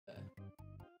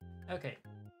Okay.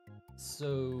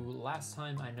 So last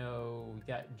time I know we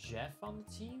got Jeff on the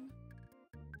team.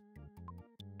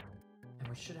 And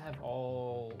we should have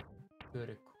all good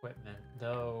equipment,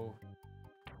 though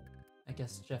I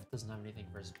guess Jeff doesn't have anything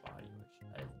for his body, which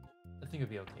I think would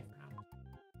be okay for now.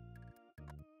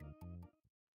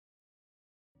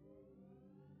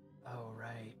 Oh,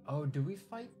 right. Oh, do we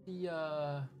fight the,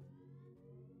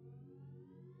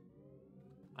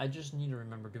 I just need to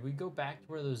remember, do we go back to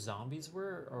where those zombies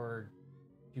were, or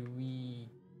do we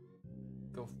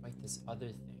go fight this other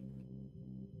thing?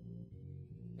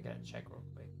 I gotta check real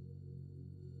quick.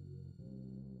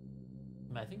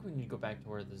 I think we need to go back to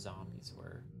where the zombies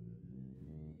were.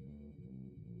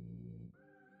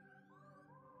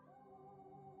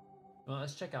 Well,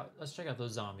 let's check out those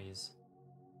zombies.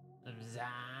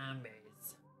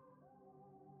 Zombies.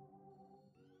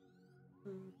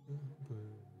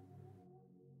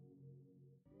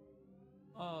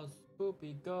 Oh,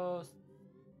 spoopy ghost.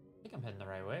 I think I'm heading the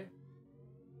right way.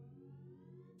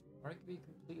 Or I could be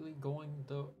completely going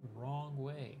the wrong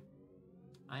way.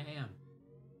 I am.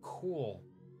 Cool.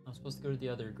 I'm supposed to go to the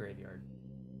other graveyard.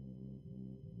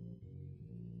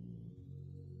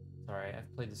 Sorry,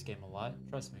 I've played this game a lot.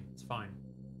 Trust me, it's fine.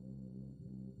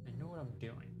 I know what I'm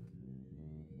doing.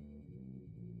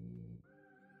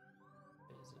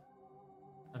 Is it?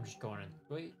 I'm just going in.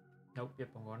 Wait. Nope, yep,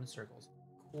 I'm going in circles.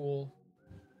 Cool.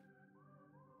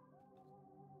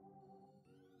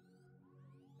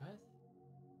 What?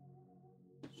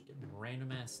 Just getting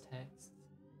random ass texts.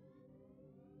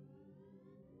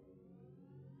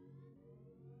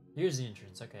 Here's the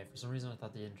entrance. Okay, for some reason I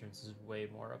thought the entrance is way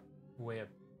more up, way up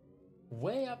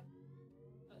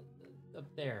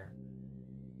there,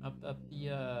 up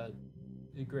the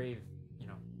grave. You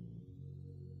know,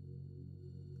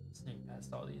 sneak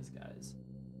past all these guys.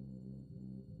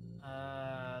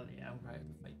 Yeah, I'm probably have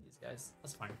to fight these guys.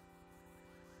 That's fine.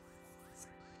 Let's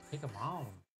take them on.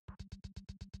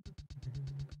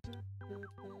 All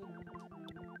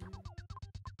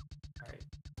right,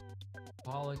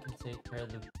 Paula can take care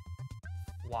of the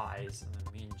flies, and then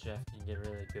me and Jeff can get rid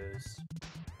of the ghosts.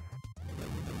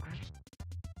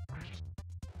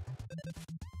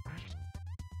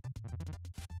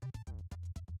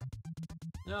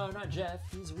 No, not Jeff.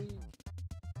 He's weak.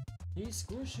 He's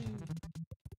squishy.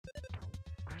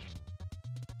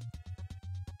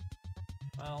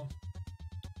 Well,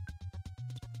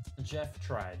 Jeff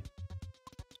tried.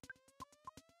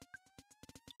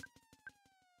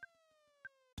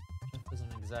 Jeff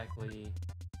isn't exactly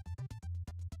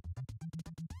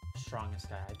the strongest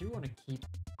guy. I do want to keep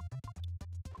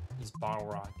these bottle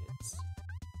rockets.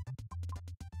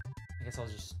 I guess I'll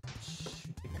just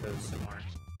shoot the ghost some more.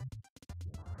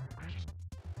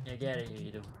 Yeah, get out of here,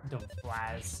 you dumb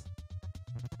flies.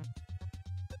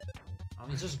 Oh,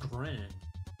 he's just grinning.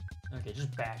 Okay,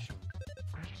 just bash him.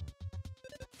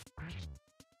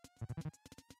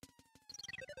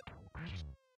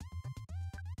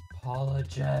 Paula,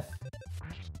 Jeff.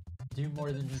 Do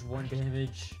more than just one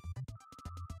damage.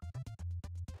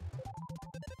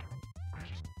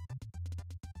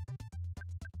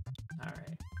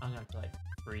 Alright, I'm gonna have to like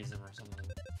freeze him or something.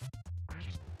 I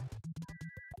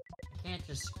can't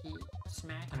just keep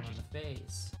smacking him in the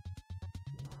face.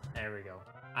 There we go.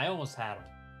 I almost had him.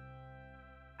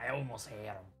 I almost had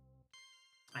him.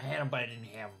 I had him, but I didn't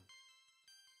have him.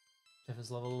 Jeff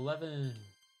is level 11.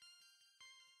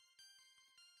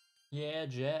 Yeah,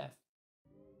 Jeff.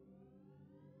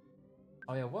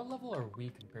 Oh yeah, what level are we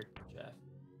compared to Jeff?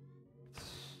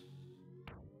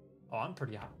 Oh, I'm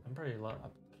pretty high. I'm pretty low.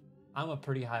 I'm a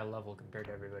pretty high level compared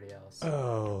to everybody else.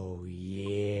 Oh,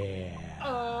 yeah.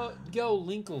 Go,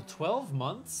 Linkle, 12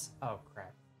 months? Oh,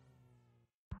 crap.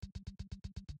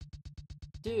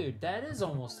 Dude, that is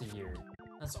almost a year.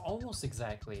 That's almost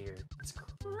exactly a year. It's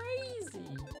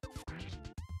crazy.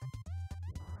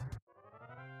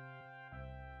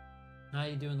 How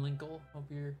you doing, Linkle? Hope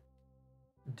you're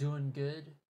doing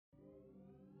good.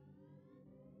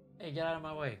 Hey, get out of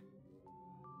my way.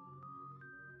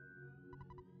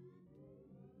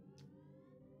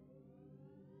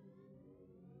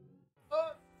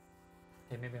 Oh!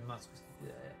 Okay, maybe I'm not supposed to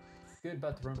do that. Good,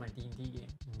 about to run my D&D game.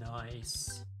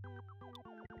 Nice.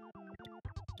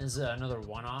 Is it another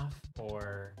one-off,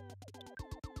 or...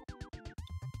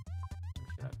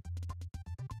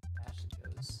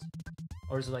 goes.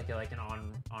 Or is it like an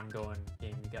ongoing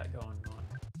game you got going on?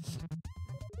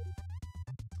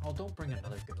 Oh, don't bring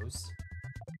another ghost.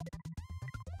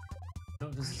 No,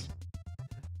 this is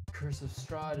Curse of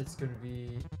Strahd. It's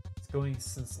going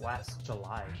since last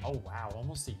July. Oh wow,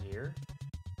 almost a year.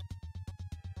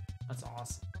 That's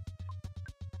awesome.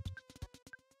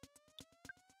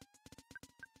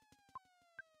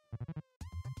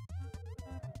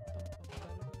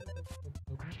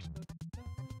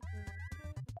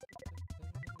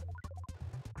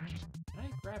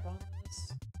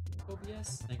 OBS?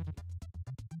 OBS? Thank you.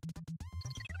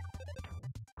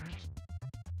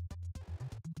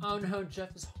 Oh no,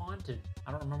 Jeff is haunted.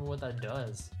 I don't remember what that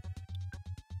does.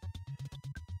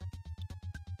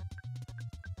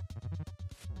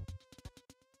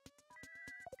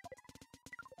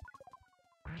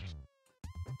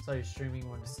 Saw you streaming,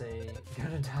 want to say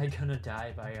gonna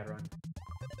die, but I gotta run.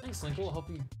 Thanks, Linkle. Hope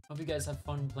you guys have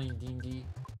fun playing D&D.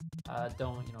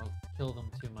 Don't, you know, kill them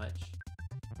too much.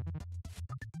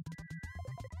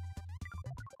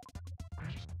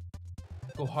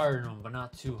 Go hard on them, but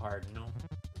not too hard, you know?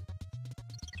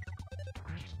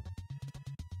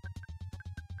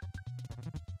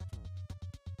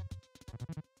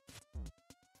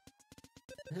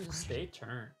 Stay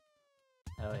turn.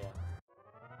 Hell yeah.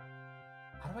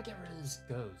 How do I get rid of this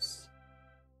ghost?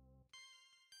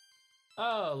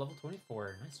 Oh, level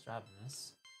 24. Nice job in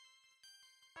this.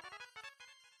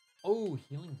 Oh,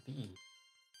 healing bee.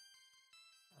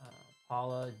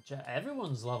 Paula,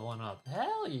 everyone's leveling up.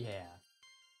 Hell yeah.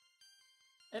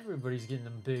 Everybody's getting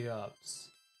them big ups.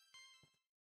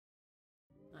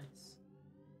 Nice.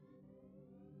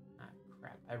 Ah,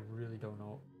 crap. I really don't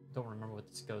remember what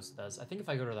this ghost does. I think if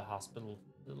I go to the hospital,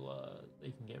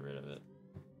 they can get rid of it.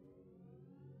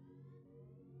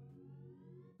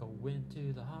 Go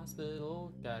into the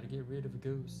hospital, gotta get rid of a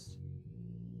ghost.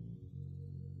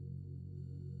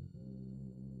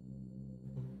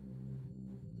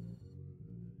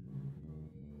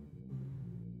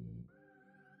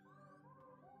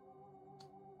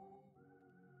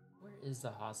 Where is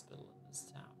the hospital in this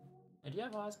town? Hey, do you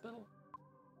have a hospital?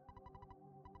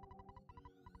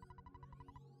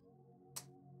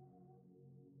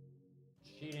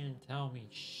 She didn't tell me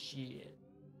shit.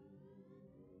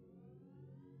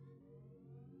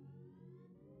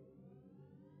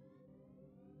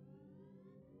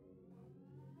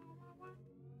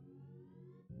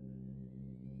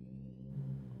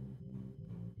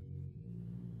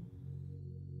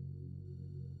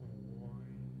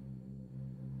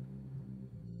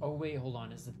 Oh wait, hold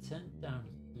on. Is the tent down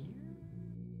here?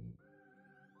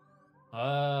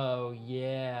 Oh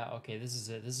yeah. Okay, this is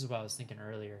it. This is what I was thinking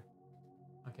earlier.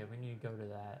 Okay, we need to go to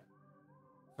that.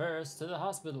 First, to the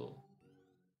hospital.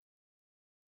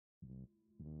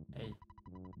 Hey,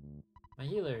 my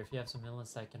healer. If you have some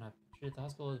illness I cannot treat at the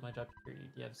hospital, is my job to cure you.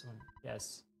 Do you have someone?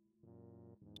 Yes.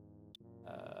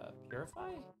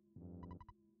 Purify?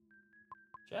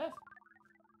 Jeff?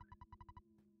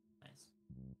 Nice.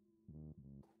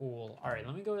 Cool. Alright,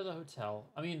 let me go to the hotel.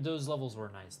 I mean, those levels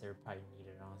were nice. They were probably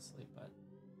needed, honestly, but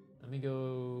let me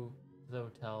go to the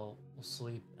hotel. We'll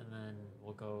sleep, and then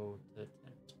we'll go to the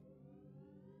tent.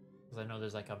 Because I know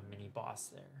there's like a mini boss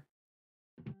there.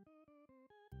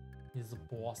 He's a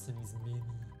boss and he's mini.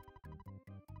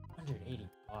 180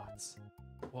 bucks.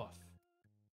 Woof.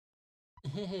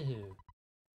 Ew.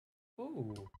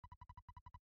 Ooh.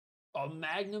 A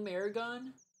Magnum air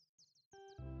gun?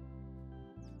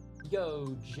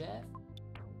 Yo, Jeff?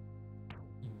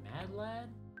 You mad, lad?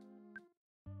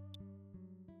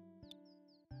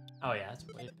 Oh yeah, that's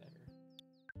way better.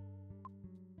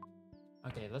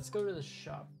 Okay, let's go to the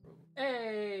shop.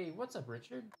 Hey, what's up,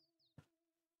 Richard?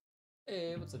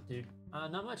 Hey, what's up, dude?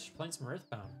 Not much. Playing some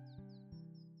EarthBound.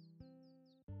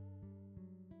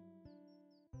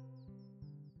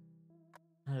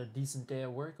 Had a decent day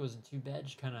at work. It wasn't too bad.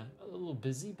 Just kind of a little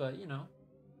busy, but you know,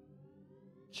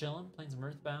 chilling, playing some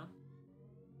EarthBound.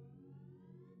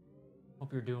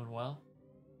 Hope you're doing well.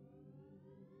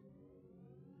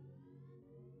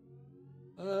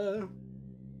 I don't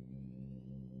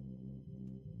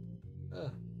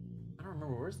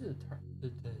remember. Where's the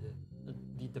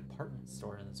department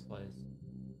store in this place?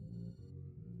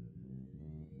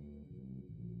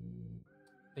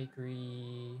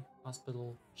 Bakery,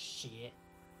 hospital, shit.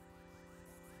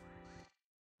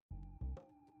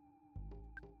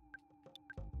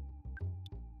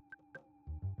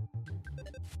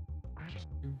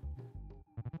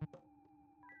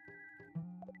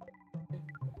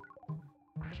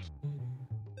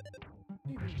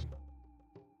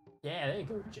 Yeah, there you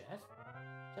go, Jeff.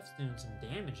 Jeff's doing some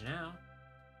damage now.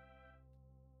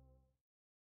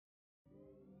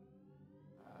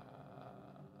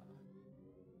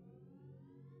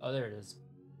 Oh, there it is.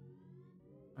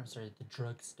 I'm sorry, the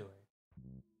drugstore.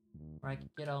 Where I can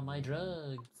get all my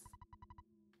drugs.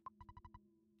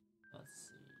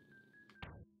 Let's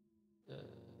see.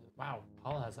 Wow,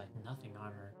 Paula has like nothing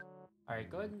on her. Alright,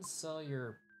 go ahead and sell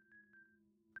your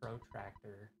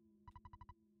protractor.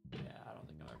 Yeah, I don't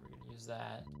think I'm ever gonna use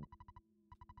that.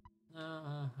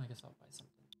 I guess I'll buy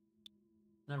something.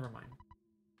 Never mind.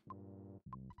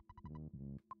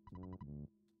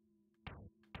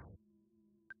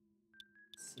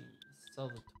 Sell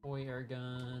the toy air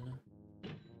gun.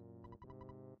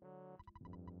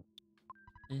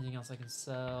 Anything else I can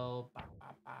sell? Bah,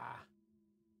 bah, bah.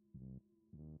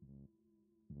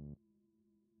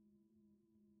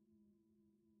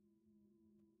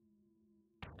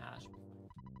 Nah, that should be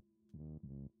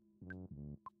fine.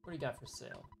 What do you got for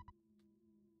sale?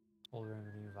 Whole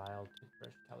remedy vial,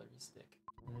 toothbrush, calorie stick.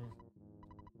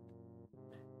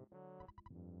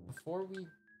 Before we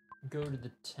go to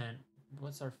the tent,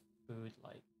 what's our food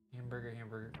like?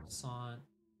 Hamburger, croissant,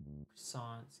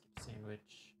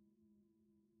 sandwich.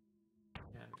 You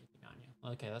don't have anything on you.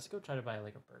 Okay, let's go try to buy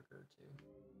like a burger or two.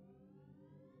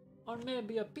 Or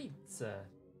maybe a pizza.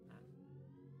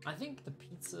 I think the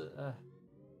pizza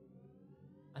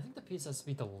has to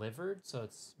be delivered, so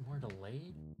it's more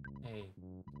delayed. Hey,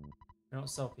 we don't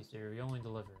sell pizza here, we only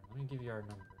deliver. Let me give you our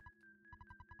number.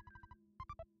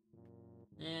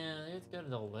 Yeah, they have to go to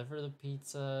deliver the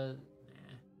pizza.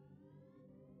 Nah.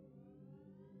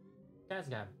 You guys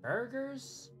got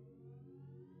burgers?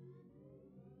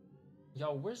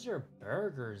 Yo, where's your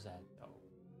burgers at, though?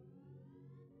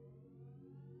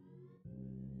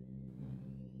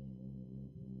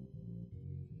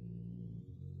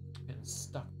 I'm getting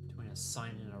stuck between a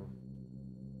sign and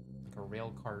a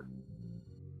rail cart.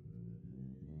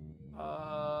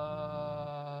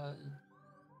 I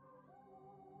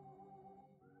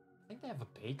think they have a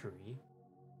bakery.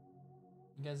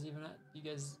 You guys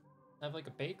have like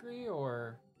a bakery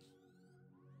or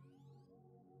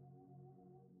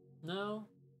no?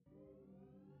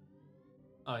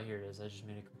 Oh, here it is. I just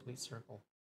made a complete circle.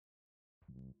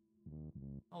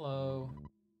 Hello.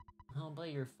 I'll buy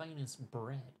your finest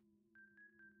bread.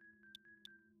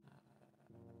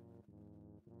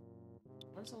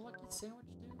 What does a lucky sandwich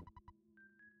do?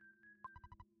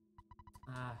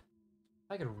 If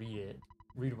I could read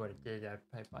what it did, I'd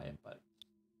probably buy it, but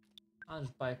I'll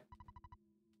just buy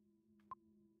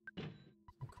some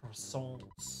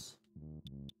croissants.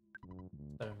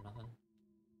 Better than nothing.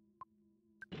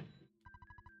 There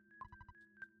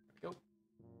we go.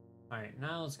 Alright,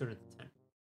 now let's go to the tent.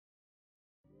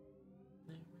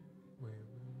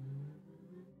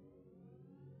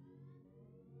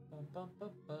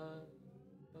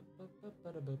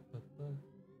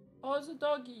 Oh, it's a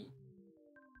doggy!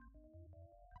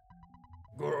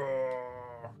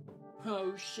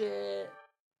 Oh shit!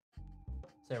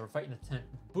 So we're fighting a tent.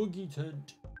 Boogie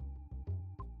tent!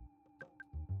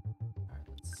 Alright,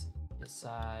 let's see.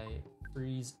 PSI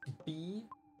freeze B.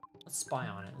 Let's spy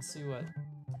on it. Let's see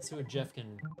what Jeff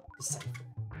can decipher.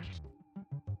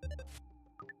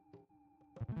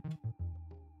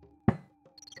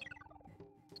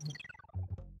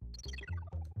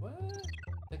 What?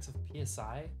 Index of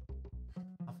PSI?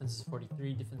 Offense is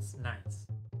 43, defense nice.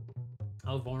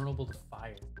 How vulnerable to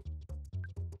fire.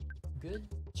 Good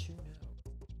to know.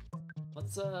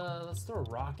 Let's throw a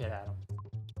rocket at him.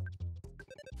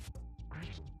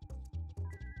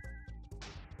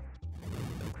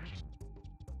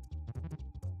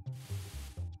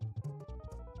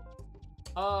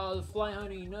 Oh, the fly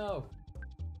honey, no.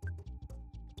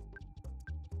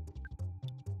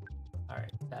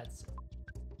 Alright, that's it.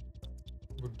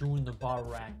 We're doing the bar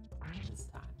rack this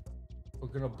time. We're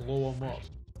gonna blow him up.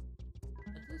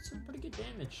 That did some pretty good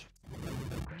damage.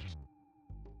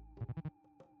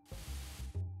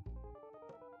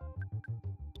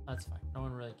 That's fine. No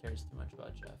one really cares too much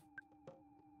about Jeff.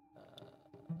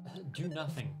 Do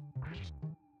nothing.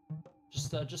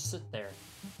 Just sit there.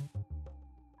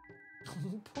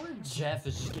 Poor Jeff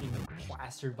is just getting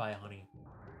plastered by honey.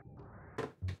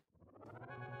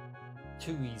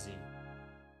 Too easy.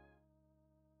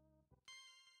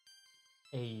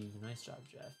 Hey, nice job,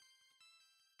 Jeff.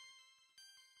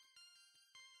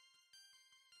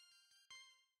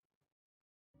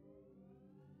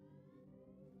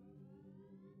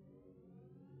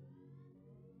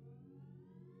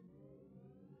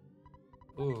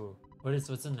 Ooh,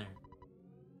 what's in there?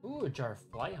 Ooh, a jar of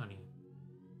fly honey.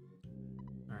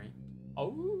 Alright.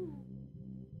 Oh!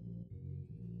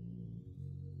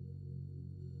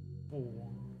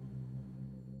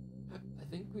 I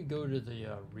think we go to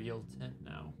the real tent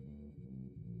now.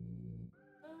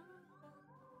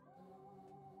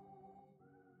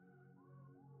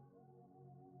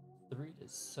 Three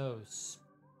is so spooky.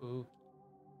 Oh,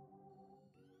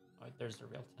 wait, there's the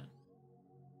real tent.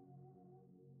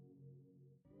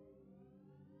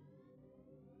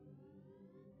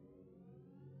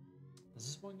 Is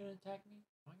this one gonna attack me?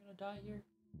 Am I gonna die here?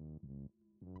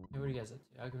 Hey, what are you guys up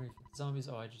to? How can we defeat the zombies?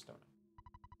 Oh, I just don't know.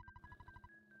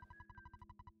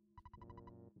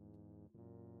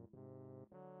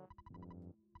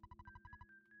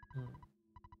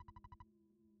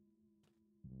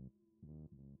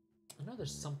 know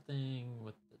there's something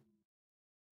with the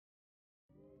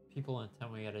people in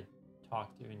town we gotta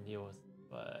talk to and deal with,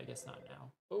 but I guess not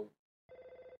now. Oh.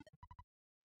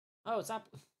 Oh, it's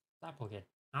Apple Kid.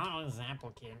 Oh, it's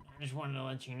Apple Kid. I just wanted to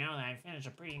let you know that I finished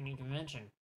a pretty neat invention.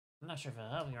 I'm not sure if it'll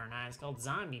help you or not. It's called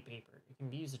zombie paper. It can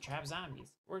be used to trap zombies.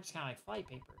 It works kind of like flight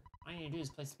paper. All you need to do is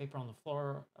place the paper on the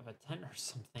floor of a tent or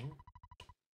something.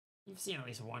 You've seen at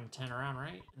least one tent around,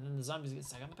 right? And then the zombies get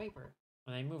stuck on the paper.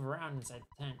 When they move around inside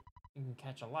the tent, you can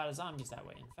catch a lot of zombies that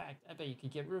way. In fact, I bet you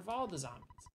could get rid of all the zombies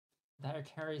that are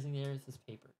carrying the earth as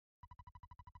paper.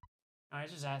 I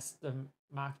just asked the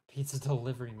mock pizza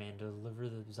delivery man to deliver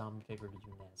the zombie paper to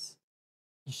your nest.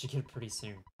 You should get it pretty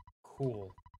soon.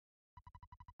 Cool.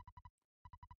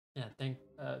 Yeah,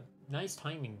 nice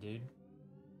timing, dude.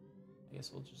 I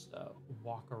guess we'll just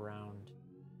walk around.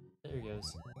 There he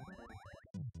goes.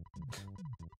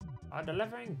 I'm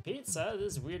delivering pizza.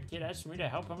 This weird kid asked me to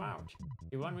help him out.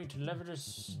 He wanted me to deliver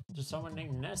this to someone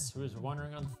named Ness who is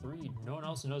wandering on 3. No one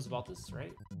else knows about this,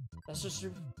 right? Let's just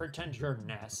pretend you're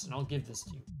Ness, and I'll give this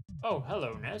to you. Oh,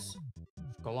 hello, Ness.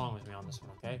 Just go along with me on this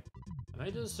one, okay? I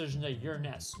made the decision that you're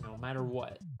Ness, no matter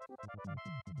what.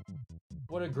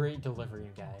 What a great delivery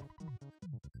guy.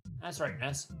 That's right,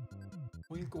 Ness.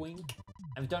 Wink, wink.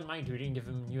 I've done my duty and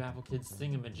given you Apple Kids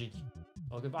thingamajig.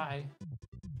 Well, goodbye.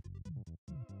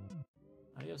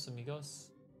 Adios,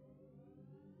 amigos.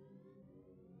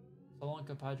 So long,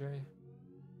 compadre.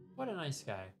 What a nice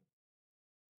guy.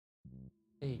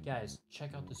 Hey, guys,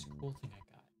 check out this cool thing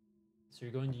I got. So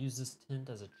you're going to use this tent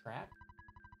as a trap?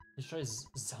 Let's try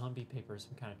zombie paper,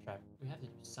 some kind of trap. We have to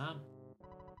do some.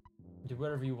 Do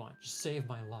whatever you want. Just save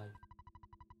my life.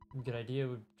 Good idea.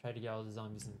 We'd try to get all the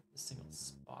zombies in a single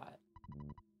spot.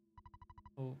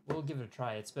 We'll give it a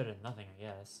try. It's better than nothing, I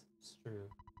guess. It's true.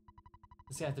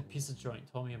 This guy at the pizza joint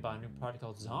told me about a new product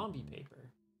called zombie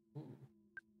paper. Ooh.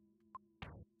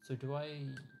 So do I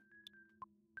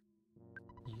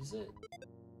use it?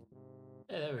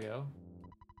 Yeah, there we go.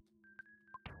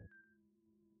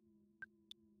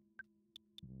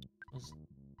 Let's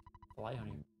fly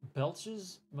honey.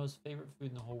 Belch's most favorite food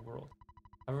in the whole world.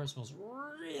 However, it smells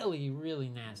really, really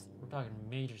nasty. We're talking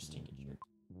major stinkage here.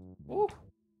 Woo!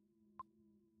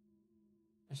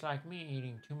 It's like me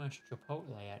eating too much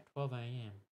Chipotle at 12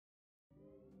 a.m.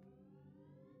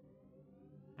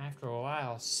 After a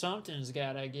while, something's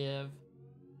gotta give.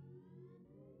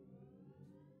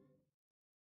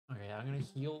 Okay, I'm gonna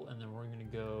heal, and then we're gonna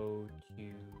go to...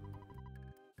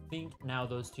 I think now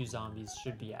those 2 zombies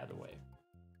should be out of the way.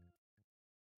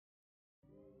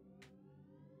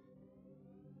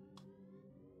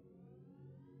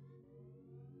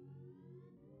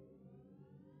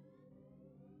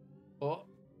 Oh,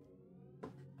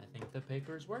 I think the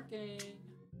paper's working.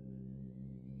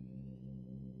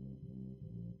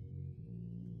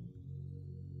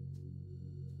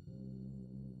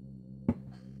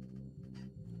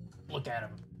 Look at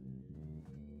them.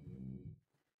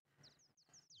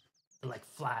 They're like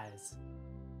flies.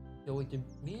 Yo, wait, did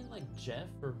me and like Jeff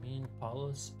or me and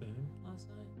Paula spoon last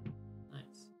night?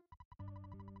 Nice.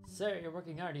 Sarah, you're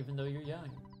working hard even though you're young.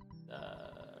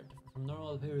 Different from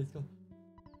normal appearance.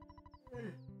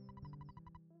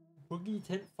 Boogie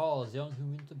tent falls, young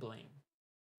who to blame.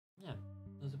 Yeah,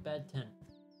 it was a bad tent.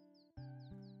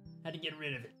 Had to get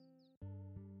rid of it.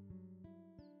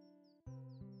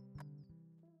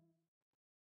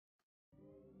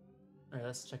 Alright,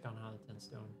 let's check on how the tent's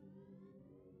doing.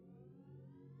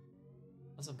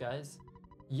 What's up, guys?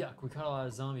 Yuck, we caught a lot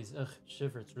of zombies. Ugh,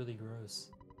 shiver, it's really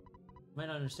gross. You might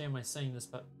not understand my saying this,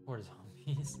 but poor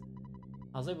zombies.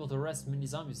 I was able to arrest many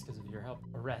zombies because of your help.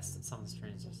 Arrest, it sounds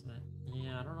strange, doesn't it?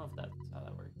 Yeah, I don't know if that's how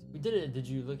that works. We did it. Did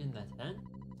you look in that tent?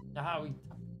 Yeah, we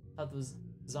taught those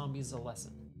zombies a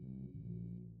lesson.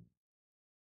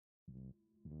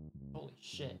 Holy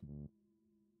shit.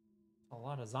 A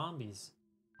lot of zombies.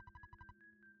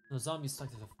 Those zombies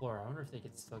stuck to the floor. I wonder if they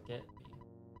could still get me.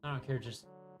 I don't care just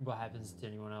what happens to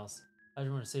anyone else. I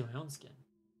just want to save my own skin.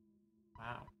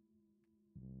 Wow.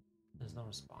 There's no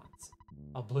response.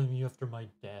 I'll blame you after my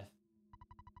death.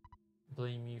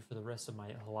 Blame you for the rest of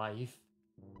my life.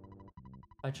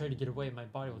 If I try to get away, my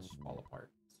body will just fall apart.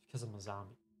 It's because I'm a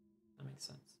zombie. That makes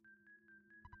sense.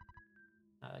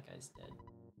 Ah, that guy's dead.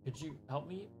 Could you help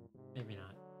me? Maybe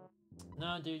not.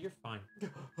 No, dude, you're fine.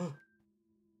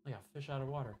 Like a fish out of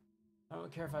water. I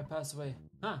don't care if I pass away.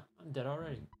 Huh, I'm dead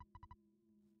already.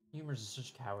 Humans are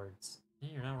such cowards.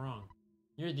 Yeah, you're not wrong.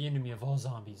 You're the enemy of all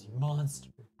zombies, you monster.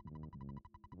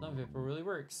 Zombie paper really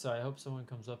works, so I hope someone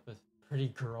comes up with pretty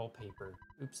girl paper.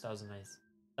 Oops, that wasn't a nice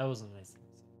thing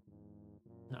to say.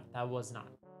 No, that was not.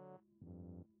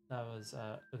 That was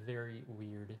very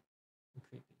weird and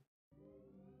creepy.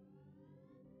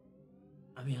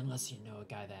 I mean, unless you know a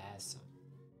guy that has some.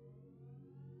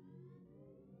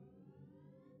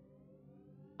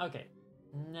 Okay,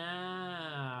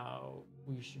 now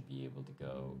we should be able to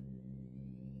go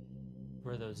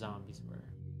where those zombies were.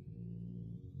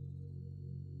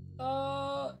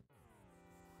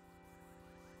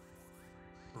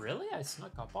 Really? I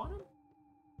snuck up on him?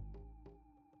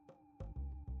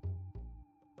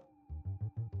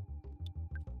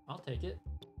 I'll take it.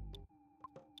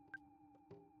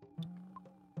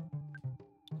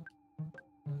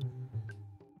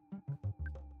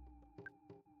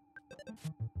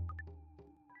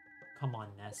 Come on,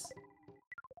 Ness.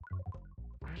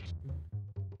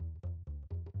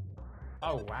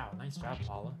 Oh, wow. Nice job,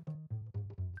 Paula.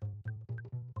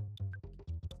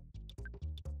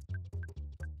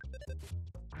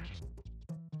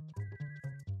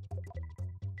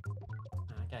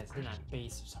 That guy's hitting that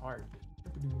base is hard.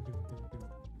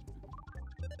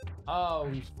 Oh,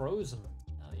 we froze him.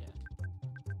 Hell yeah.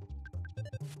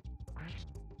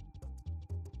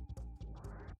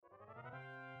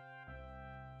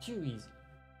 Too easy.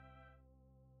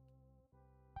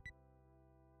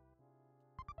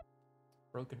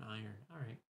 Broken iron.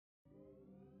 Alright.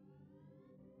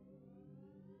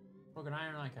 Broken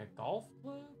iron like a golf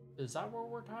club? Is that what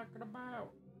we're talking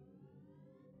about?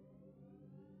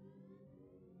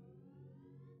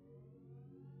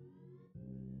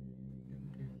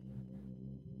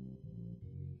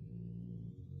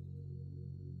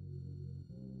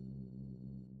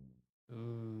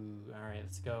 Ooh, alright,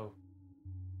 let's go.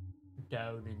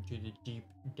 Down into the deep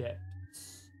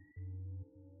depths.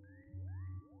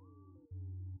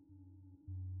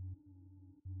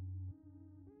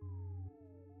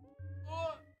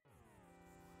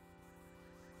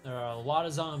 There are a lot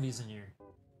of zombies in here.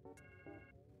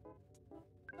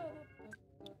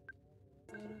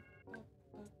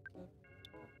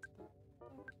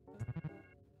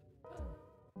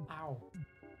 Ow.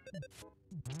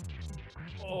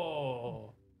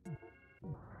 Oh.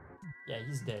 Yeah,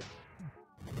 he's dead.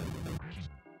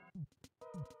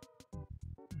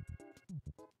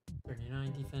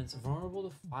 Defense, vulnerable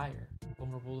to fire,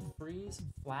 vulnerable to freeze,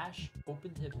 flash,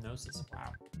 open to hypnosis.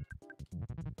 Wow.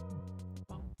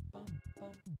 Bum, bum,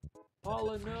 bum.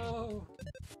 Paula, no!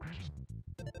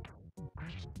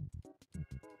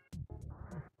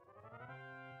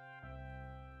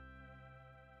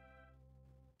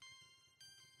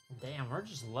 Damn, we're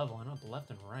just leveling up left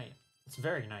and right. It's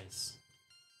very nice.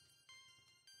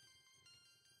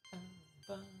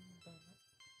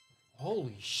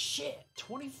 Holy shit,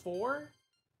 24?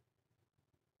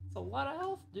 That's a lot of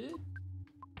health, dude.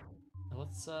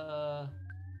 Let's give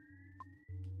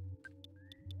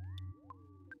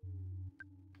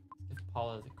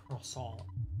Paula the croissant.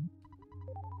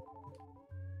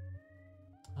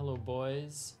 Hello,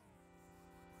 boys.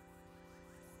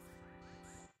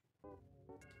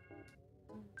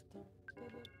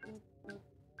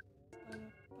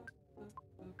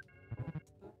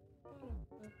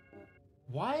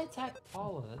 Why attack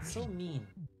Paula? That's so mean.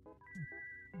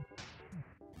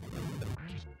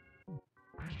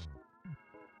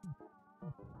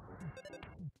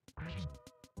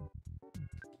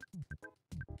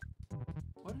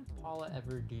 What did Paula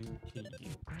ever do to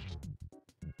you?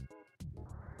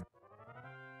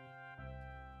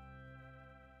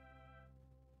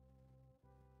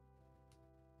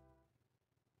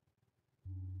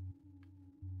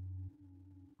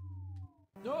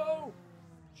 No!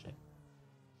 Shit.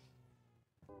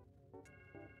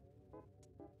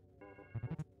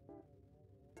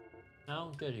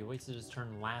 Oh, good. He wasted his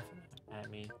turn laughing at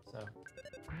me, so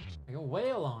I can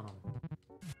wail on him.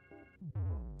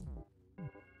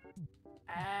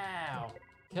 Ow!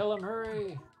 Kill him,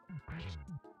 hurry! Okay.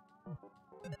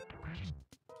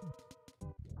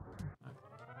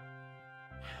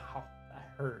 Ow, that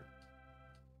hurt.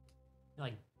 It,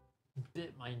 like,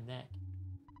 bit my neck.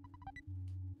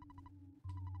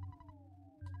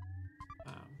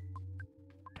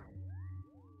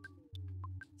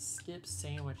 Skip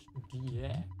sandwich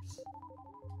DX.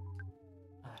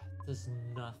 Does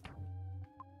nothing.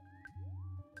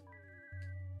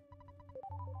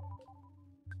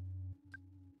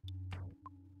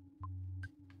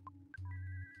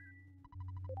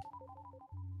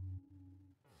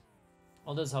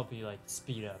 Well, it does help you like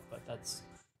speed up, but that's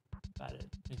about it.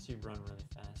 Makes you run really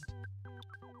fast.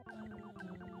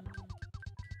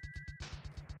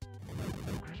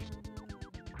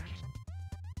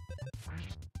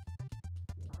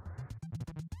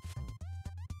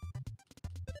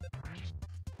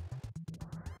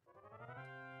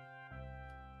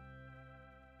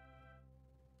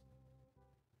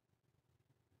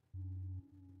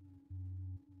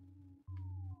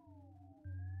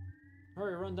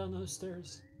 Hurry, run down those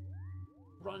stairs.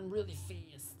 Run really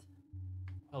fast.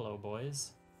 Hello,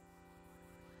 boys.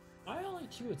 Why are only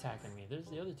 2 attacking me? There's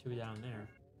the other 2 down there.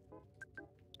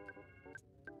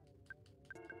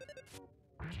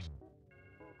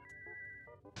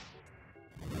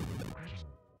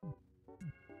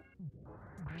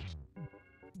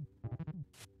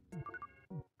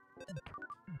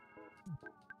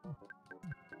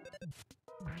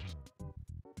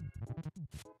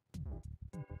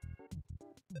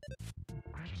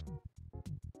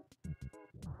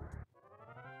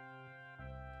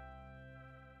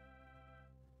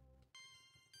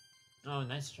 Oh,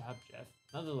 nice job, Jeff.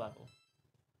 Another level.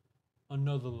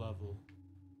 Another level.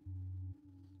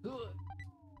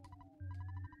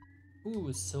 Ooh,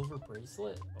 a silver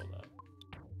bracelet? Hold up.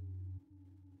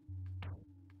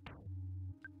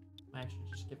 I actually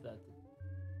just give that to...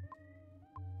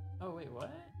 Oh, wait,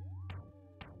 what?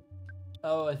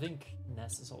 Oh, I think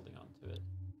Ness is holding on to it.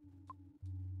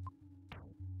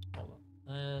 Hold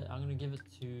on. I'm gonna give it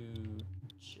to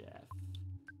Jeff.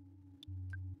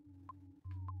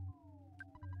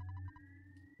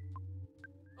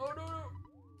 Oh, no, no!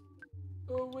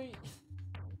 Oh, wait.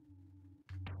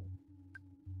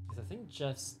 Because I think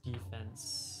Jeff's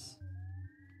defense...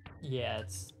 Yeah,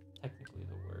 it's technically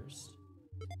the worst.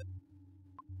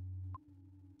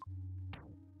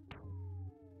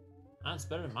 Ah, it's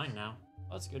better than mine now.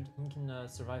 Oh, that's good. We can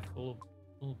survive a little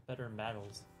better in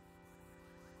battles.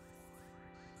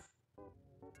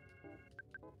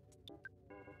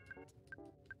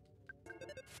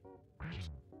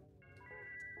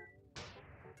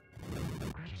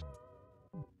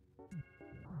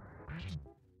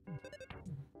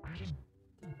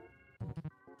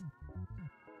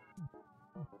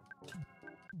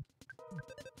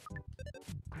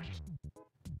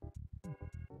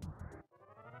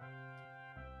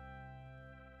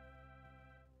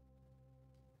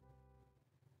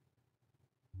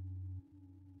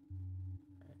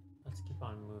 Let's keep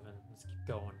on moving. Let's keep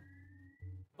going.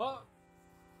 Oh!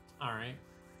 Alright.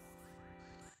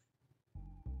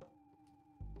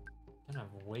 Kind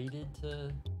of waited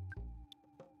to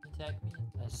attack me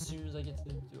as soon as I get to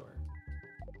the door.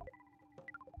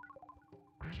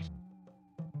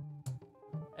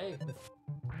 Hey,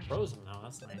 froze him now.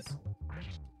 That's nice.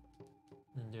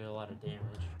 Didn't do a lot of damage.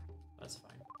 That's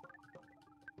fine.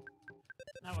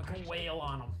 Now we can wail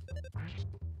on him.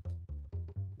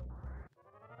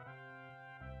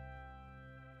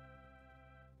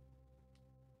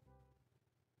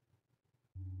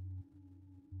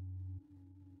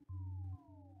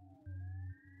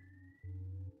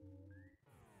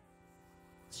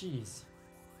 Jeez.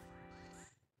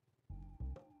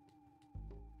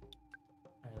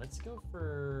 Alright, let's go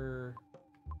for...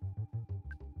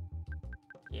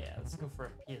 Yeah, let's go for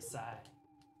a PSI.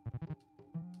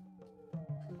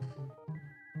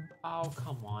 Oh,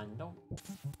 come on, don't...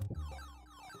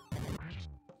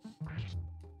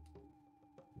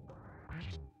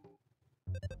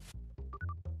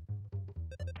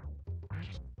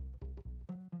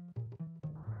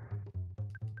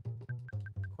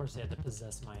 Of course they had to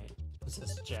possess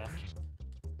Jeff.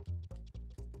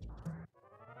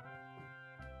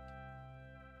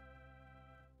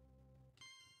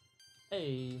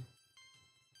 Hey.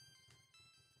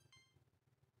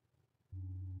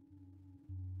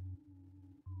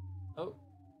 Oh.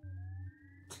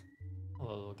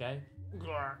 Hello, little guy.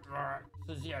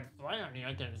 Since you had fly on you,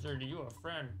 I consider you a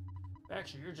friend.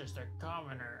 Actually, you're just a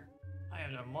commoner. I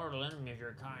am the mortal enemy of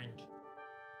your kind.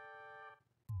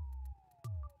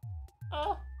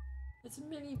 Oh, it's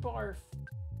Mini Barf.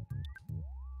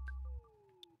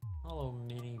 Hello,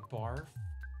 Mini Barf.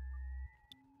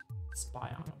 Spy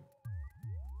on him.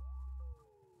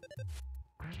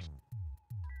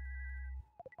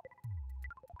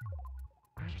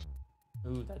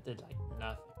 Ooh, that did like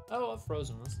nothing. Oh, I've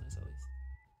frozen. That's nice at least.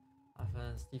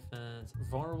 Offense, defense,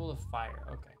 vulnerable to fire.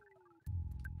 Okay.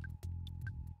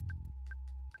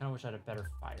 Kind of wish I had a better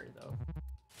fire though.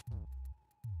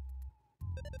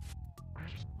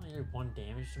 Oh, you did 1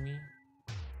 damage to me.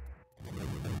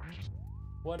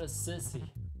 What a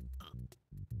sissy.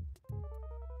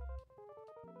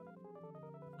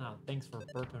 Oh, thanks for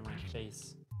burping my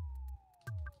face.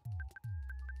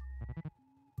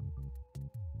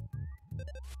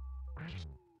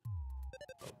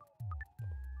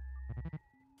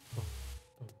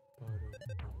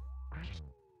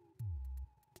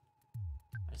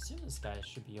 I assume this guy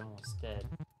should be almost dead.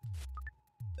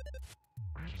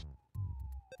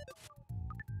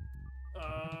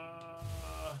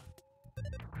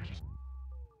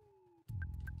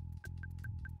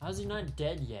 How's he not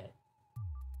dead yet?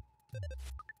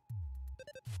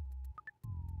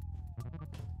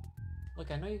 Look,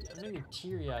 I know you're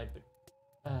teary-eyed, but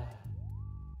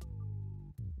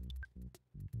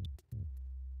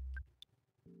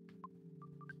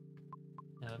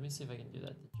yeah, let me see if I can do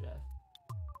that to Jeff.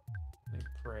 Let me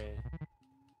pray.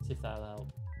 See if that'll help.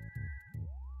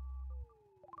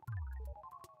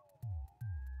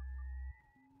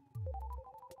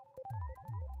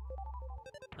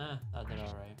 That did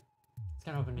alright. I was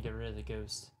kinda hoping to get rid of the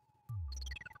ghost.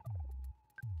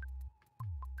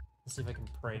 Let's see if I can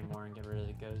pray more and get rid of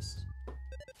the ghost.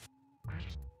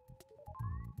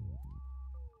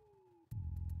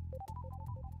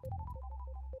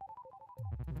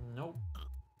 Nope.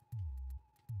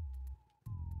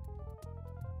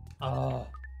 Oh.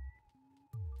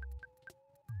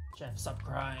 Jeff, stop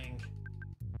crying.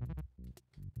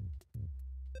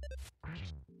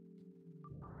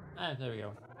 There we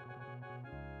go.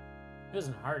 He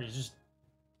wasn't hard, he just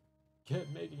kept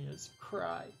making us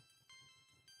cry.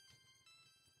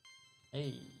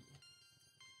 Hey.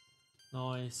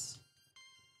 Nice.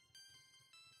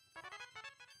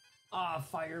 Ah,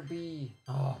 fire bee.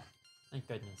 Oh, thank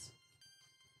goodness.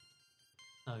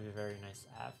 That would be very nice to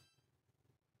have.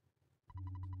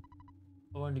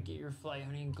 I wanted to get your fly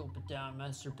honey and gulp it down.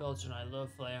 Master Belch and I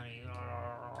love fly honey.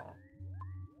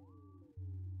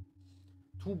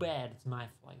 Too bad it's my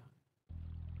fly honey.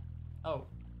 Oh.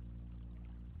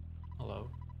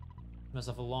 Hello. You must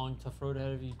have a long, tough road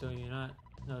ahead of you, don't you not?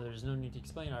 No, there's no need to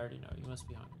explain. I already know. You must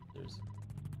be hungry.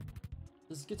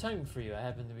 This is good timing for you. I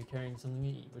happen to be carrying something to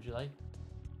eat. Would you like?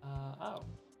 Oh.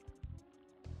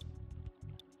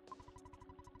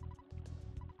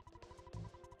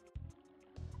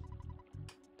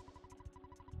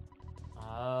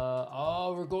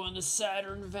 Oh, we're going to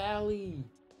Saturn Valley.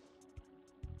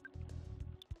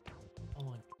 Oh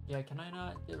my, yeah, can I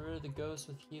not get rid of the ghost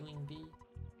with Healing Bee?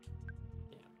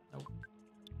 Damn, nope.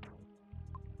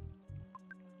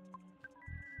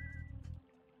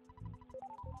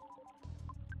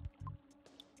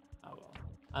 Oh well.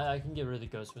 I can get rid of the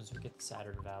ghost once we get to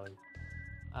Saturn Valley.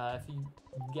 If you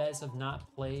guys have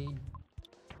not played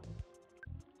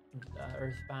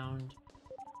EarthBound,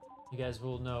 you guys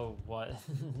will know what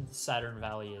Saturn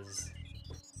Valley is.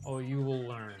 Oh, you will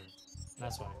learn.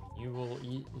 That's what I mean. You will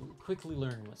quickly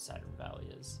learn what Saturn Valley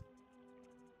is.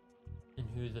 And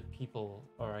who the people,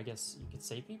 or I guess you could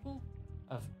say people?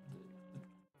 Of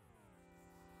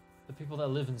the people that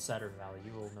live in Saturn Valley,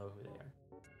 you will know who they are.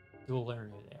 You will learn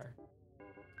who they are.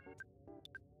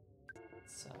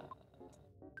 It's,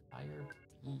 Fire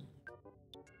Bee.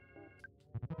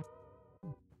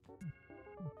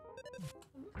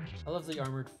 I love the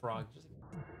armored frog. Just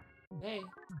like, hey,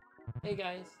 hey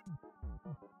guys.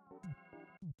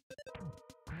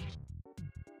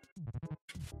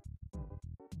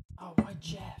 Oh, why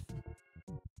Jeff?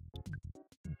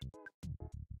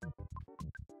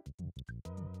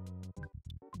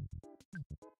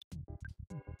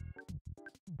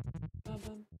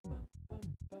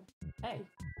 Hey,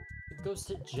 the ghost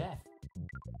hit Jeff.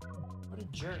 What a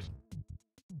jerk.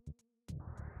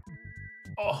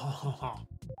 Oh,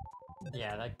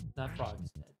 yeah, that frog's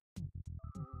dead.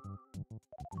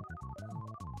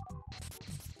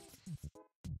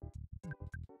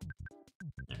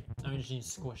 Alright, now we just need to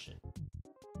squish it.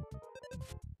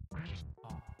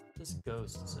 Oh, this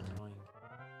ghost is annoying.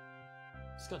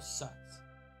 This ghost sucks.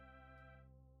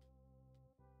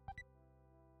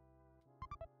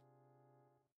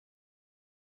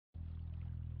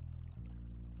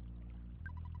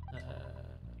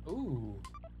 Ooh.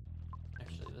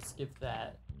 Actually, let's give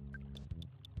that.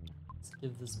 Let's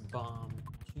give this bomb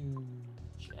to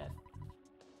Jeff.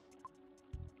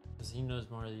 Because he knows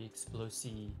more of the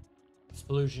explosion-y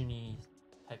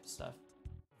type stuff.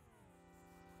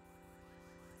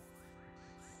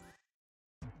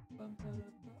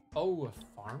 Oh, a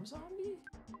farm zombie?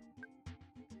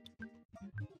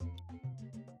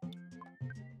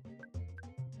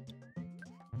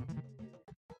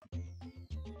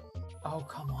 Oh,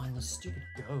 come on, the stupid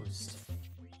ghost.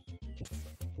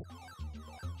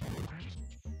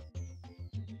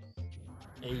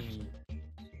 Hey.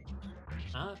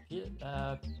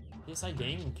 PSI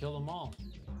game and kill them all.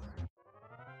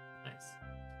 Nice.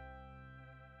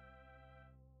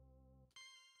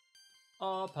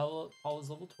 Oh, Paul is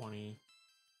level 20.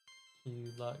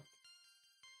 Cue luck.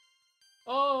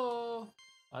 Oh!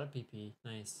 A lot of PP.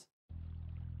 Nice.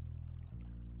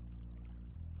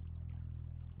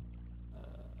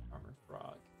 Armored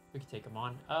frog. We can take him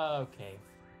on. Okay.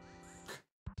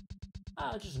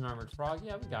 Just an armored frog.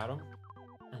 Yeah, we got him.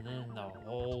 And then the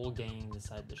whole gang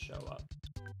decided to show up.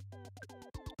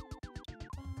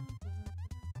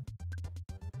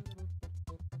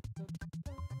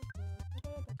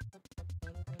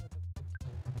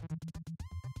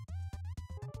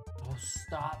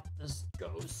 stop. This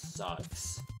ghost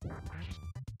sucks.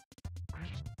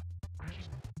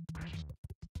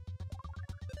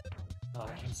 Oh,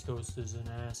 this ghost is an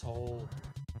asshole.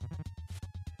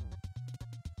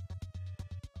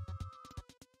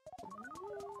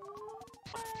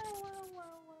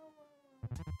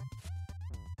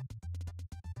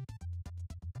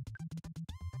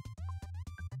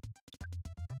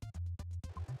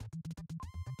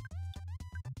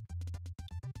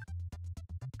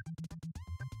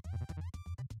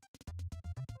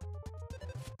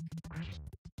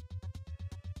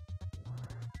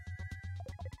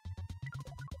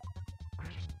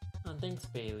 Oh, thanks,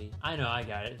 Bailey. I know, I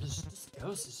got it. This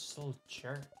ghost is so a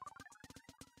jerk.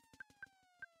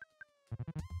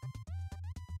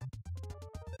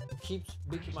 It keeps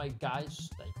making my guys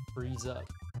just, like, freeze up.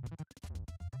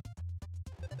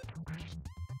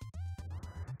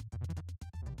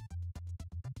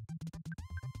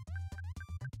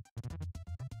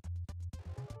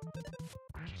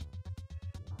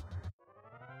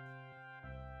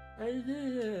 I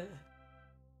did it!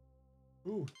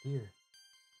 Ooh, dear.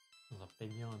 That was a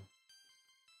big yawn.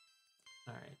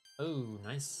 Alright. Oh,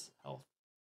 nice health.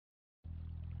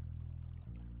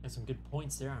 Got some good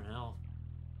points there on health.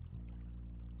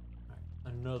 Alright,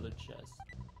 another chest.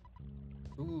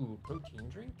 Ooh, protein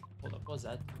drink? Hold up, what's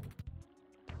that?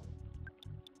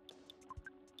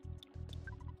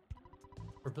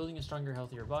 For building a stronger,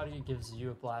 healthier body, it gives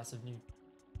you a blast of new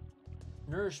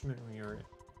nourishment when you're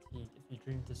fatigued. If you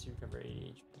drink this, you recover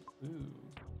 80 HP. Ooh.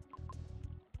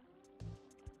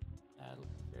 That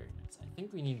looks very nice. I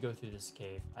think we need to go through this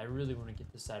cave. I really want to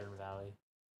get to Saturn Valley.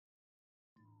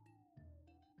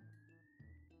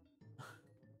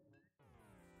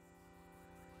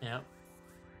 Yep.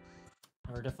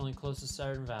 We're definitely close to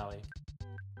Saturn Valley.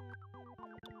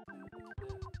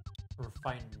 We're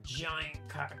fighting a giant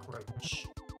cockroach.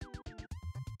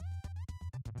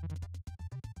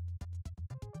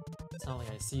 It's not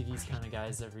like I see these kind of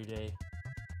guys every day.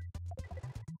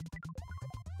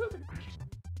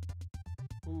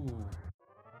 Ooh.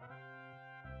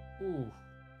 Ooh.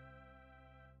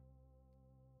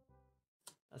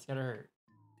 That's gotta hurt.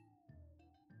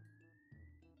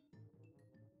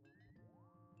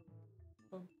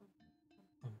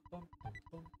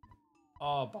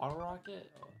 Oh, bottle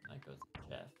rocket? Oh, that goes to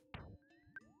Jeff.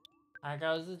 That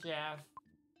goes to Jeff.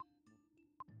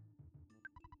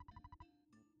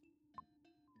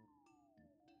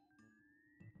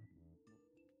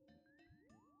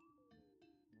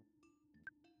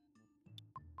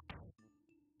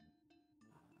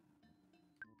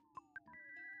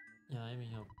 Yeah, let me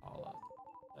heal Paul up.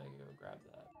 I can go grab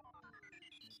that.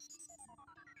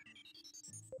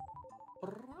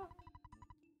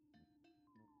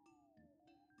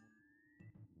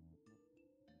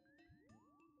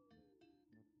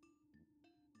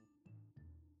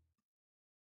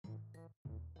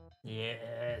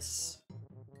 Yes.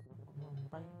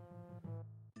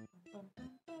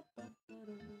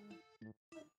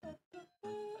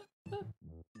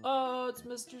 Oh, it's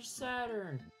Mr.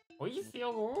 Saturn. We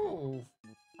feel groove.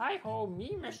 Hi ho,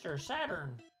 me, Mr.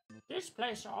 Saturn. This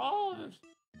place all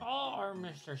are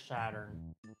Mr.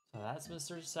 Saturn. So that's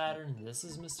Mr. Saturn. This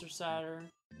is Mr. Saturn.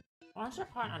 Once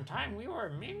upon a time, we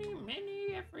were many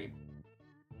every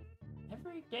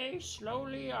day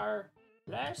slowly are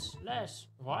less.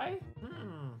 Why?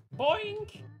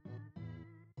 Boink.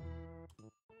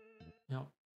 Yep.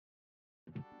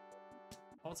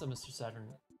 What's up, Mr. Saturn?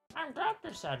 I'm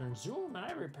Dr. Saturn Zoom, and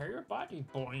I repair your body.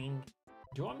 Boing.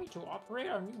 Do you want me to operate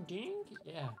on you, Ding?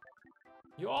 Yeah.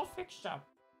 You all fixed up.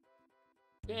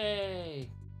 Yay!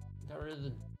 Got rid of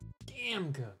the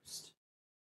damn ghost.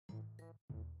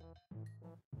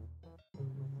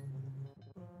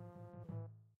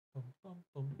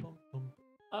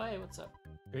 Oh, hey, what's up?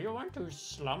 Do you want to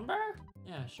slumber?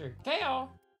 Yeah, sure. KO!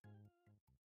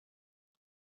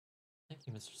 Thank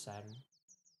you, Mr. Saturn.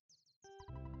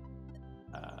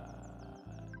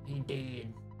 He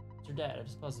did. Mr. Dad, I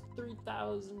just deposited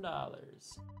 $3,000.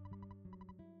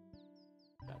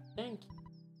 God, thank you.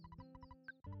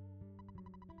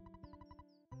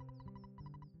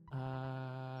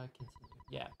 Continue.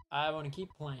 Yeah, I want to keep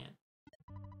playing.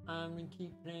 I'm gonna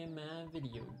keep playing my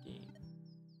video game.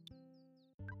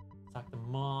 Talk to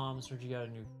Mom. Heard you got a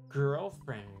new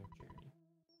girlfriend in your journey.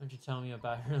 Why don't you tell me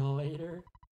about her later?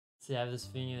 See, I have this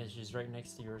feeling that she's right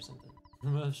next to you or something.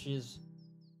 Well, if she is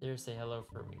there, say hello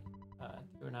for me.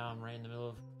 Go now. I'm right in the middle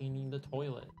of cleaning the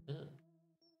toilet. Ugh.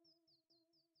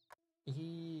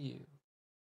 Ew.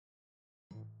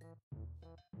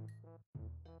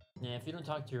 Yeah, if you don't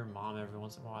talk to your mom every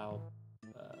once in a while,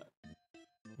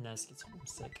 Ness gets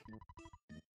homesick.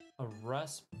 A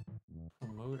Russ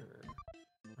motor.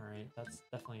 Alright, that's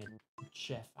definitely a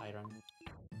chef item.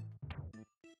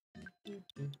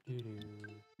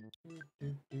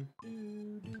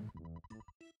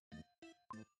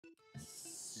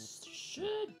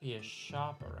 Should be a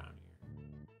shop around here.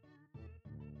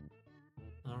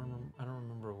 I don't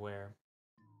remember where.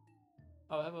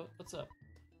 Oh, hello, what's up?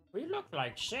 We look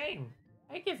like same.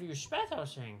 I give you special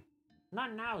thing.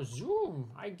 Not now,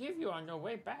 zoom. I give you on the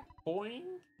way back.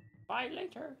 Boing. Bye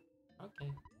later.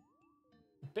 Okay.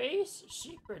 Base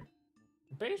secret.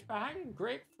 Base behind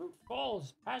Grapefruit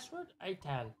Falls. Password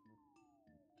ITAL.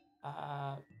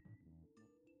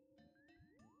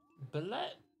 Bella.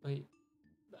 Wait.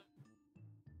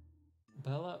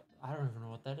 Bella. I don't even know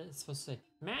what that is supposed to say.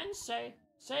 Man, say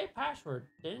password.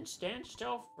 Didn't stand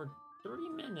still for 3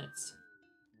 minutes.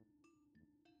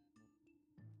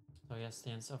 So I gotta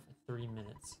stand still for 3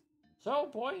 minutes. So,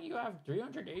 Boing, you have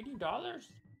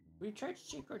 $380? We trade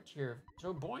secret here.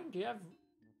 So, Boing, do you have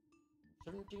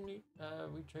 17? We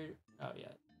trade. Oh,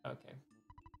 yeah. Okay.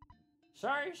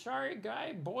 Sorry,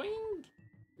 guy. Boing.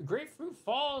 Grapefruit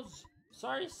Falls.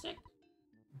 Sorry, sick.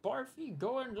 Barfy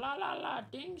going la la la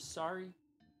ding. Sorry.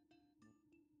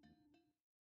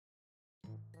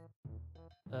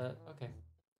 Okay.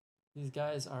 These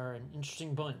guys are an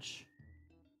interesting bunch.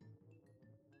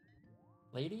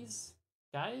 Ladies?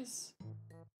 Guys?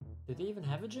 Do they even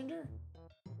have a gender?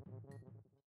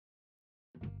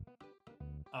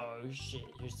 Oh shit,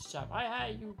 here's the shop.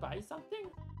 Hi, you buy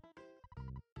something?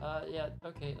 Yeah,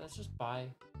 okay, let's just buy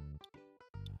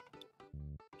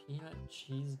peanut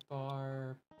cheese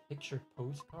bar, picture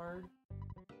postcard.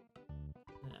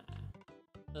 Nah,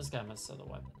 this guy must sell the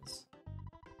weapons.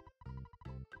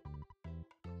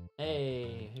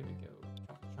 Hey, here we go.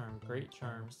 Tropical charm, great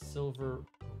charm, silver,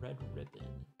 red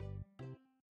ribbon.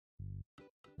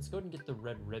 Let's go ahead and get the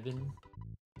red ribbon.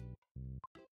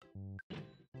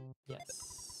 Yes,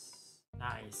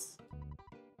 nice.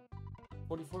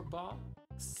 44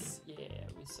 bucks. Yeah,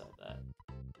 we sell that.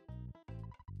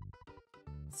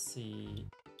 Let's see.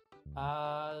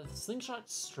 The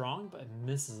slingshot's strong, but it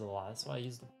misses a lot. That's why I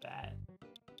use the bat.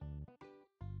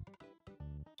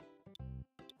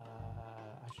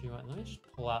 Actually, let me just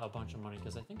pull out a bunch of money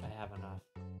because I think I have enough.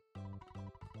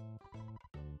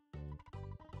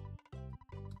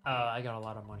 I got a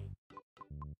lot of money.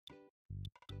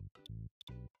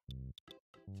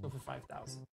 Let's go for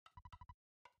 5,000.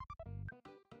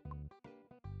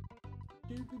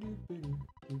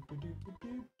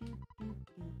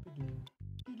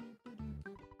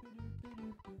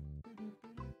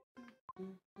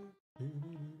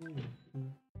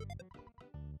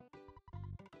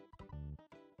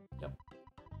 Yep.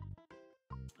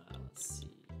 Let's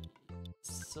see.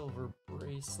 Silver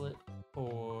bracelet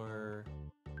for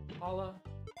Paula.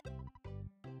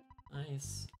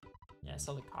 Nice. Yeah, I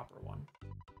saw the copper one.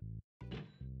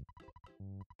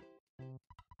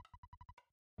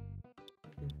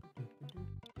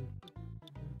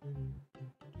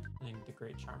 I think the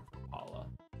great charm for Paula.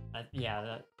 Yeah,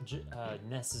 that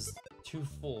Ness is too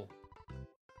full.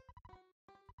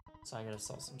 So I gotta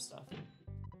sell some stuff.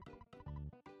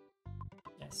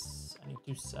 Yes, I need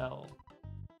to sell.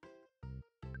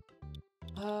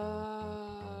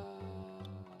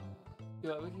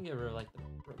 Yeah, we can get rid of like the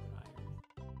broken iron.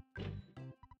 Okay.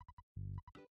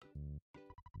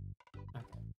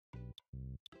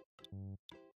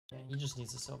 Yeah, he just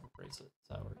needs a silver bracelet,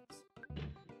 so that works.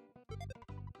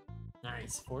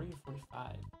 Nice, 40 to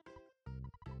 45.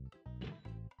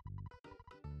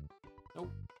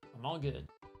 Nope, I'm all good.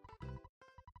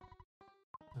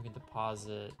 We can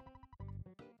deposit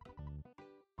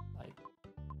like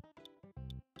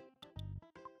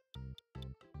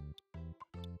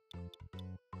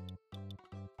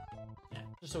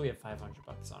just so we have 500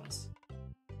 bucks on us.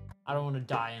 I don't want to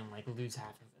die and like lose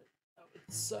half of it. That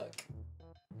would suck.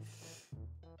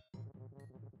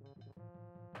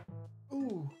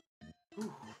 Ooh.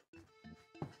 Ooh.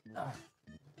 Ah.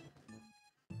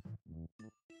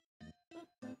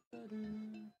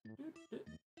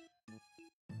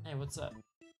 Hey, what's up?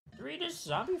 Read this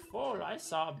zombie fall. I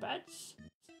saw a bad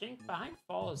stink behind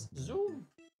falls. Zoom.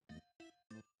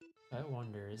 I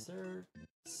wonder, is there a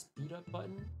speed up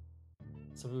button?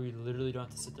 So we literally don't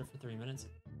have to sit there for 3 minutes.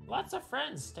 Lots of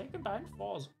friends taken behind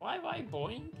falls. Why,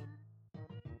 boing?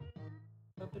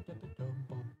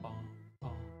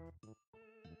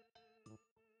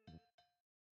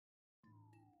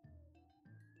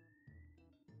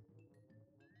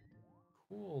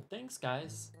 Cool. Thanks,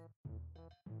 guys.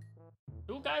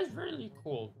 You guys really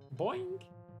cool. Boing.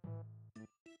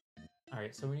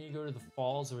 Alright, so we need to go to the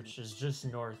falls, which is just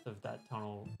north of that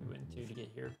tunnel we went to get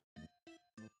here.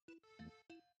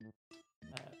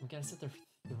 gotta sit there for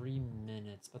 3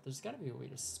 minutes, but there's gotta be a way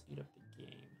to speed up the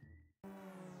game.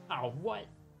 Oh, what?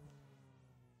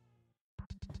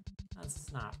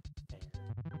 That's not fair.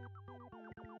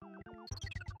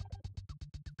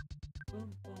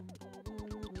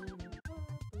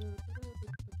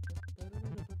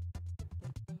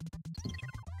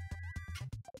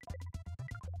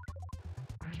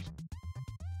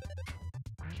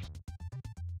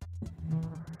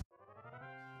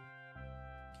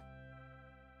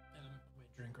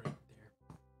 Drink right there.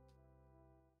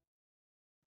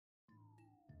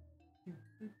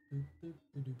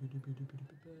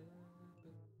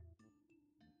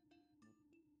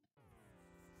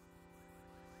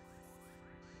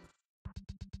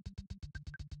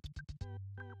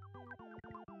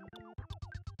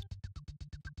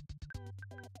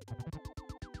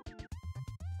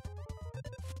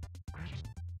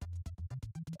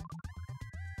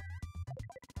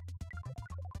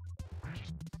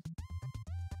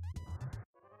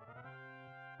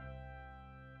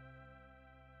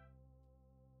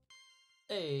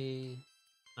 Hey,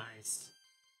 nice.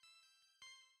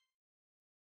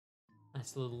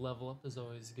 Nice little level up is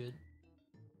always good.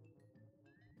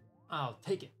 I'll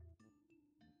take it.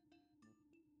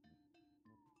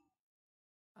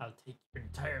 I'll take your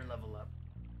entire level up.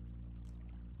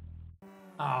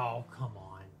 Oh, come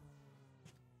on.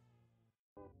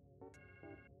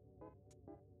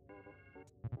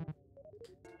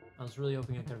 I was really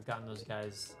hoping I could have gotten those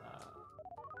guys,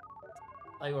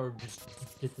 like, or just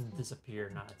get them to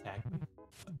disappear, not attack me.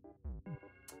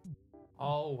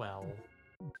 Oh, well.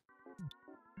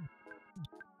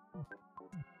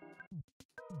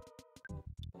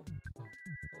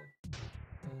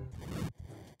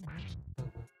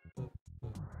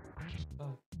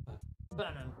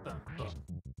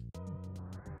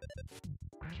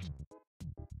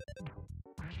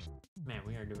 Man,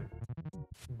 we are doing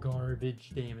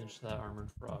garbage damage to that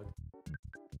armored frog.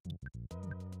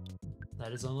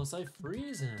 That is unless I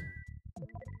freeze him.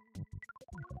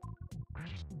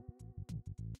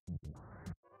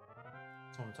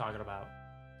 That's what I'm talking about.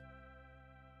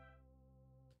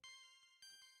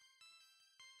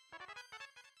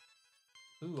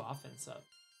 Ooh, offense up.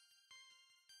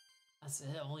 That's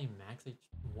it, only max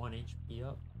 1 HP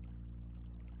up.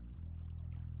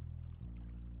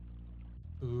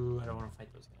 Ooh, I don't want to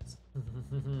fight those guys.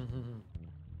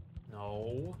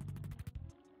 No.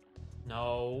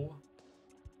 No.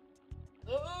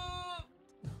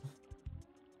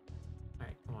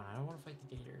 Alright, come on, I don't want to fight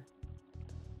the gator.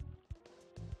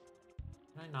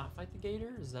 Can I not fight the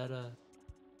gator? Is that a...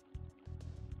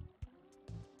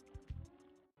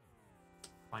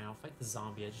 Fine, I'll fight the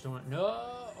zombie. I just don't want...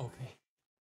 No! Okay.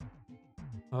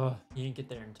 Oh, you didn't get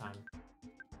there in time.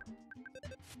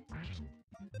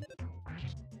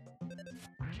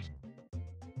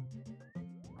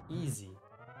 Easy.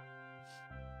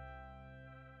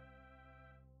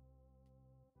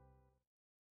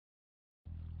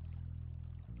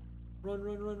 Run,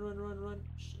 run, run, run, run, run.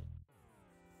 Shit.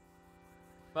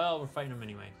 Well, we're fighting him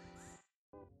anyway.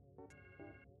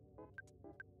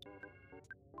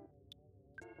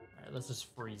 Alright, let's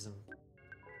just freeze him.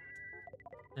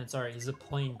 And it's alright, he's a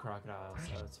plain crocodile,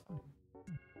 so it's fine.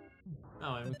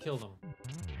 Oh, and we killed him.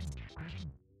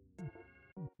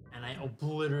 And I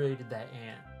obliterated that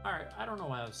ant. Alright, I don't know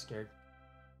why I was scared.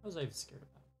 What was I even scared about?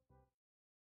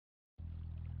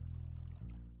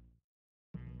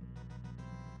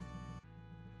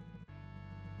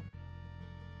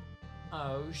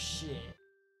 Oh shit.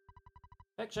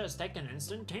 Picture is taken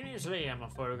instantaneously. I'm a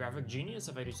photographic genius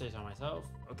if I do say so myself.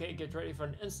 Okay, get ready for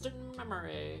an instant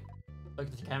memory. Look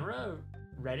at the camera.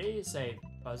 Ready? Say,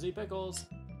 Fuzzy Pickles.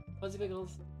 Fuzzy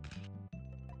Pickles.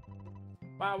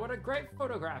 Wow, what a great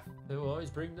photograph. It will always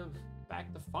bring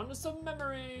back the fondest of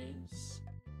memories.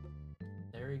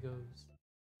 There he goes.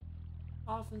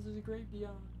 Off into the great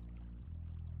beyond.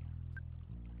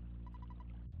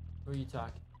 Who are you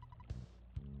talking?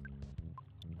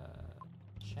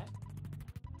 Chat?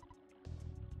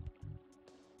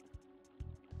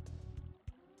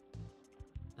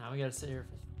 Now we gotta sit here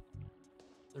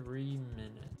for 3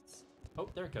 minutes. Oh,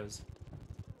 there it goes.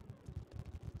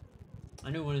 I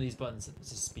knew one of these buttons was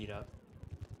to speed up.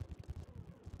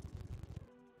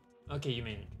 Okay, you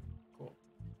made it. Cool.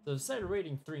 So instead of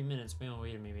waiting 3 minutes, we only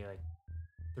waited maybe like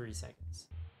 3 seconds.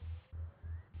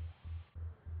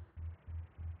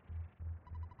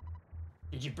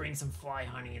 Did you bring some fly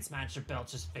honey? It's Master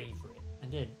Belch's favorite. I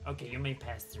did. Okay, you may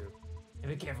pass through. And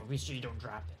be careful, be sure you don't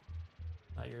drop it.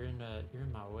 Oh, you're in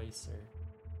my way, sir.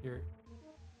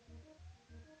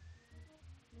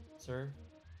 Sir?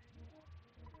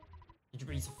 Did you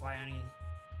bring some fly honey?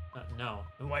 No.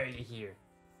 Then why are you here?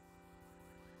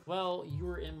 Well, you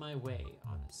were in my way,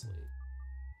 honestly.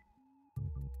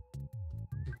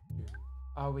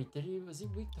 Oh wait, was he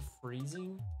weak to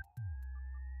freezing?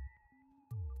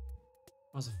 Or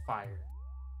was it fire?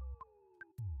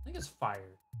 I think it's fire.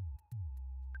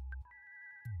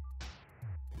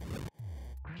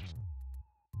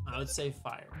 I would say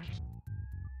fire.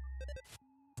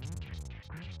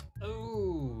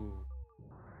 Oh,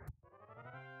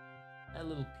 that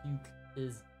little puke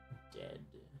is dead.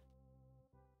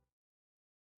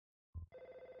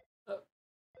 Oh.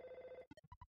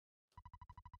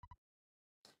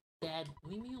 Dad,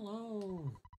 leave me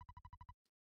alone.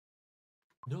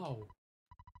 No.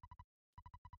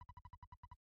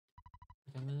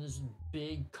 I'm in this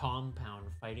big compound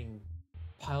fighting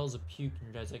piles of puke,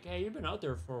 and your dad's like, hey, you've been out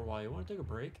there for a while. You want to take a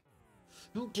break?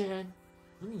 No, Dad.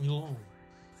 Leave me alone.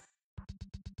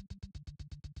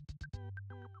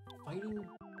 Fighting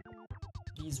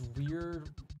these weird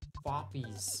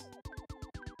foppies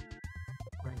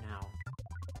right now.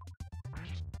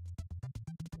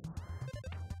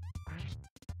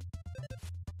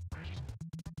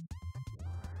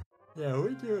 Yeah, we're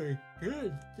doing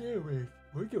good, damn it.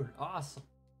 We're doing awesome.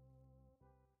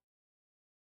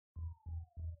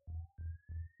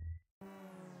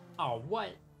 Oh,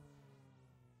 what?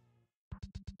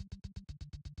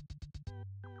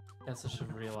 Guess I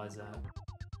should realize that.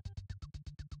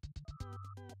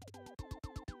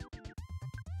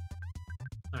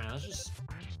 Alright, let's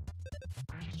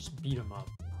just beat him up.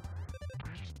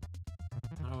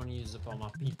 I don't want to use up all my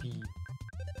PP.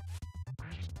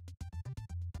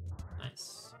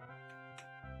 Nice.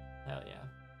 Hell yeah.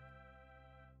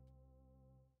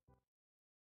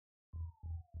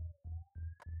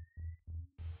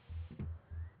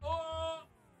 Oh!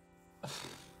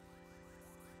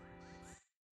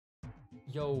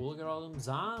 Yo, look at all them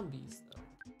zombies, though.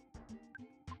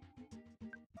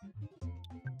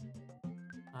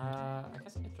 I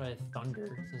guess I could try thunder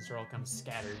since they're all kind of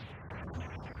scattered.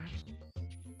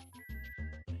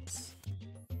 Nice.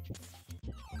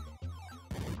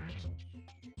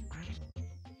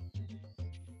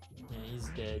 Yeah, he's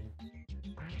dead.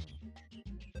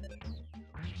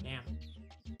 Damn.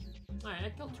 Alright, I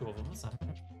killed 2 of them. That's not bad.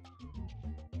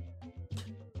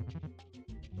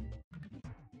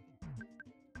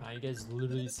 You guys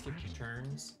literally skipped your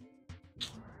turns.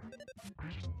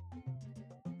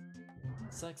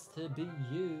 Sucks to be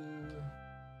you.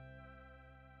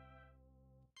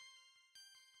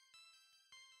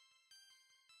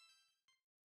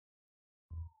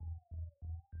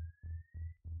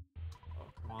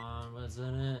 Oh, come on, what's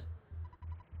in it?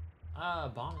 Ah,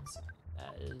 bomb inside.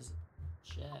 That is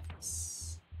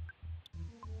Jeff's.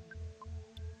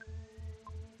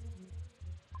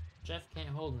 Jeff can't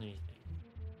hold anything.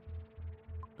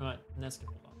 Alright, Ness can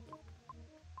hold on.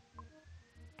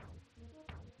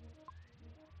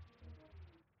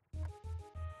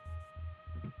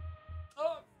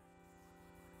 Oh!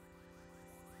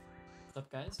 What's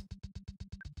up, guys?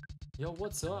 Yo,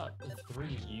 what's up?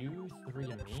 3 you, 3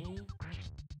 of me?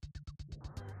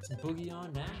 Let's boogie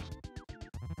on down.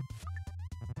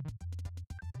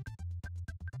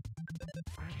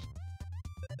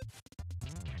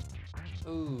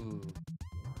 Ooh.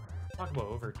 Talk about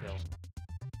overkill.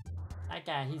 That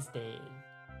guy, he's dead.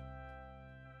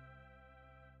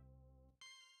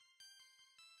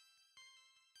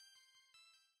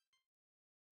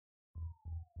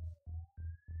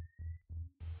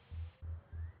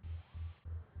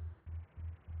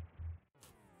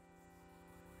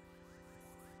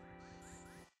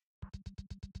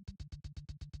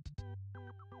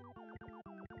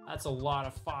 That's a lot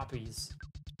of foppies.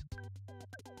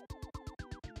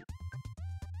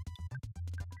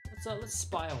 Let's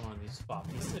spy on one of these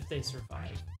foppies if they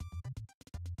survive.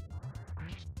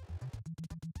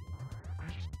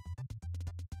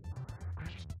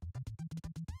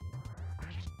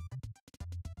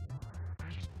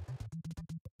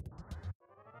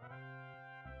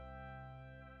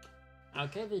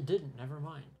 Okay, they didn't. Never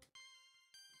mind.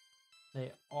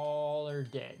 They all are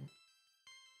dead.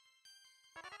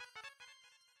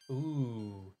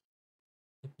 Ooh.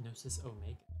 Hypnosis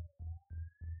Omega.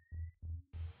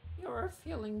 You're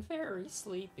feeling very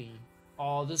sleepy.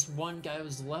 Oh, this one guy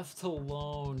was left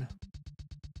alone.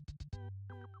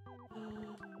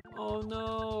 Oh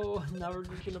no. Now we're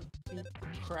just gonna beat the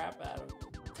crap out of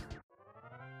him.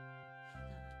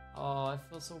 Oh, I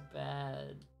feel so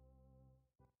bad.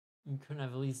 You couldn't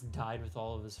have at least died with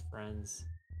all of his friends.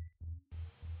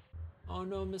 Oh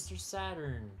no, Mr.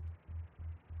 Saturn.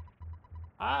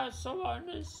 Ah, so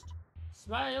honest.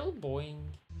 Smile,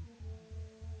 boing.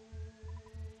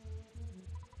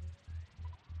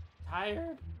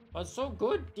 Tired, but so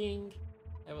good, ding.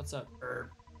 Hey, what's up?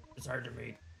 It's hard to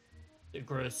make the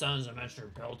gross sounds that Master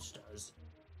Belch does.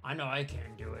 I know I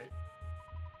can't do it.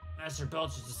 Master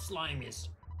Belch is the slimiest.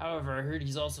 However, I heard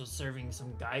he's also serving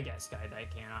some Gygas guy that I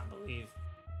cannot believe.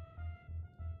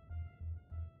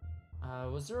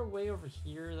 Was there a way over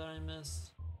here that I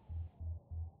missed?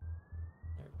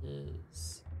 There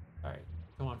is. Alright,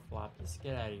 come on, Floppies.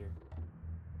 Get out of here.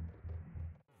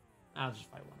 I'll just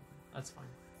fight one of them. That's fine.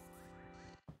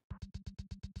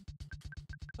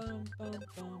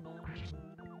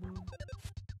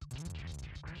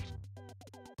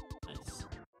 Nice.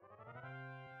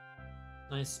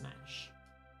 Nice smash.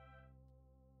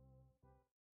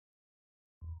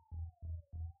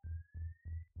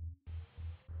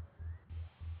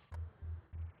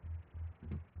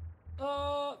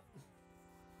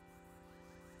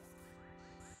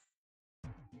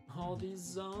 All these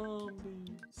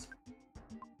zombies.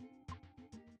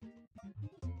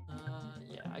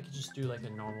 Yeah, I could just do like a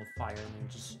normal fire and then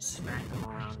just smack them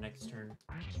around next turn.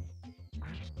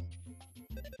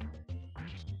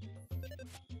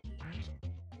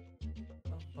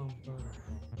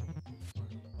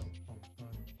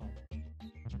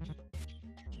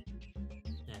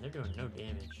 Yeah, they're doing no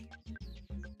damage.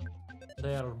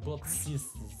 They are but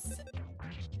sissies.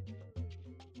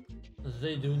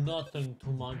 They do nothing to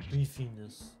my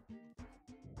beefiness.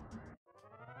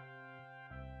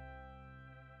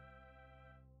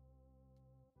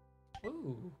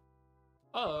 Ooh.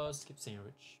 Oh, skip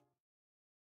sandwich.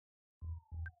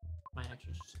 Might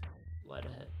actually just let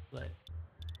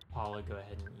Paula go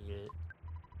ahead and eat it.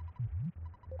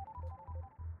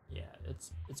 Yeah,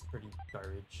 it's pretty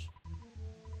garbage.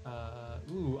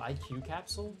 Ooh, IQ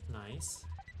capsule, nice.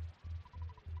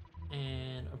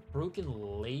 And a broken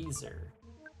laser.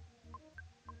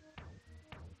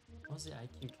 What was the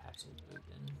IQ capsule do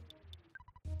again?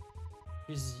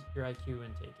 Use your IQ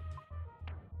when taken.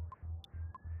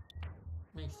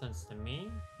 Makes sense to me.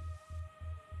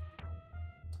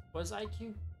 What does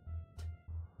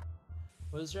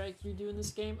your IQ do in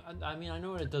this game? I mean, I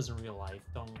know what it does in real life.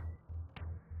 Don't.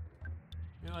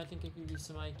 You know, I think I could use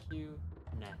some IQ.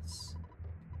 Ness.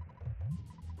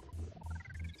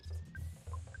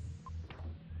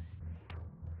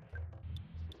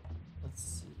 Let's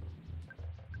see.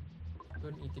 Go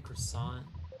ahead and eat the croissant.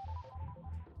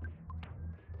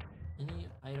 Any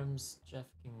items Jeff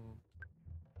can...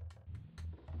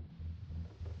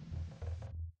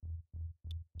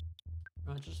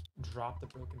 No, just drop the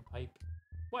broken pipe.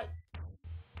 What?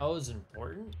 Oh, it's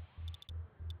important?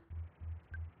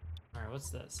 Alright, what's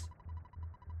this?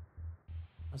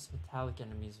 Most metallic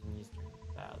enemies when used during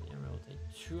battle. The emerald will take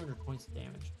 200 points of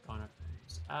damage. Gone after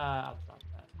use. I'll drop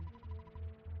that.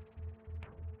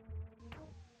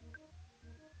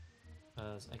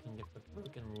 Because I can get the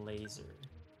broken laser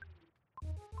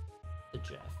to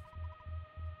Jeff.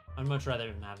 I'd much rather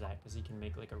him have that because he can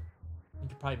make like he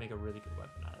could probably make a really good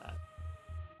weapon out of that.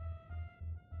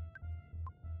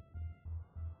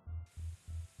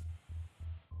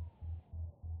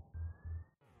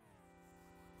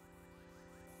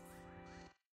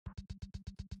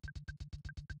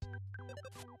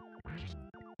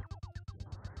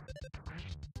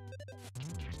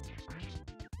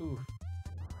 Ooh.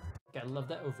 Gotta love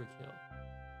that overkill.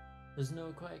 There's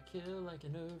no quite kill like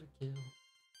an overkill.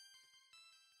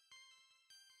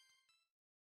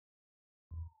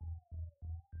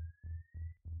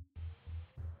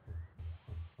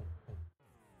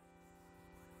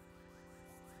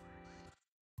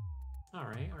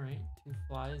 Alright. 2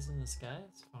 flies in the sky,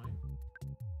 it's fine.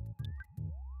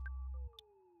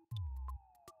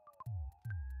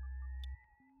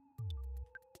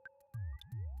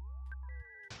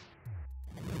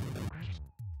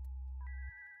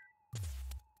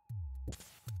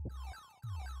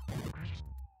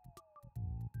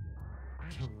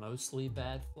 Mostly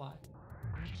bad fly.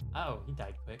 Oh, he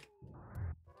died quick.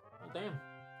 Well, damn.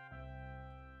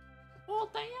 Well,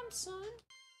 damn, son.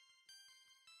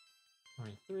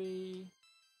 23.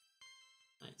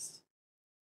 Nice.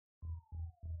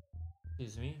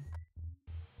 Excuse me.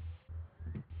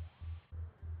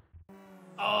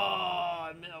 Oh,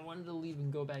 I wanted to leave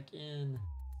and go back in.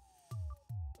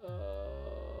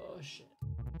 Oh, shit.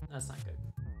 That's not good.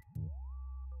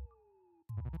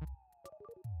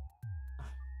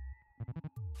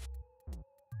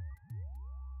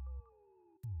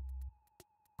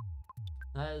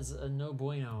 That is a no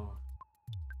bueno.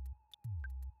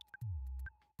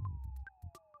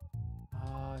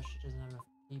 Oh, she doesn't have enough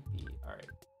PP. Alright.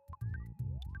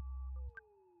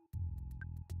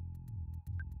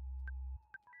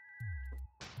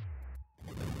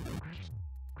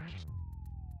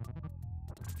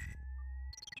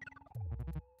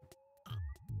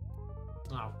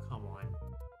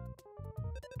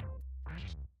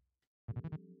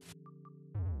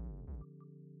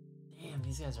 Damn,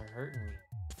 these guys are hurting me.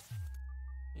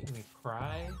 Making me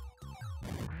cry.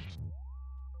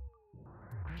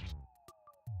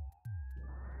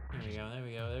 There we go, there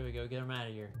we go, there we go. Get them out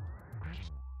of here.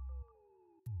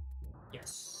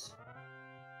 Yes.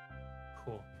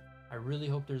 Cool. I really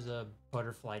hope there's a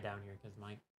butterfly down here because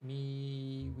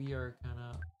we are kind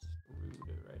of screwed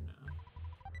right now.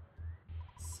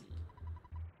 Let's see.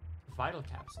 Vital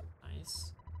capsule,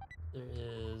 nice. There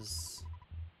is.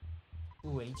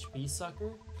 Ooh, HP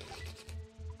sucker.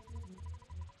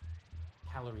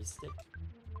 Calorie stick.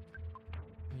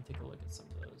 Let me take a look at some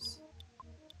of those.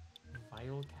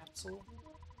 Vital capsule.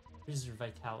 Here's your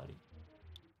vitality.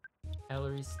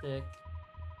 Calorie stick.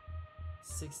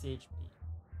 60 HP.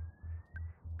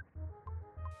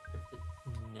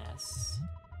 Ness.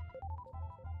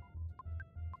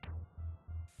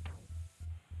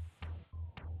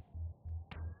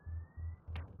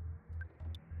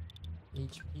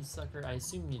 HP sucker. I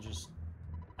assume you just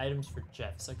items for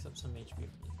Jeff. Sucks up some HP from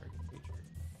the target creature.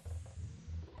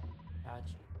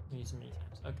 Gotcha. You use it many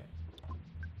times. Okay.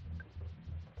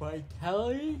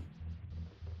 Vitality?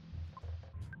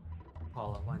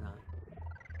 Paula, why not?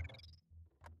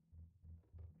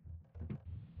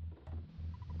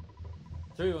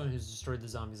 So everyone who's destroyed the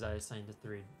zombies I assigned to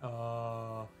 3.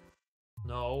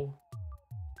 No.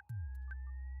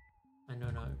 I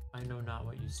know not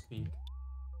what you speak.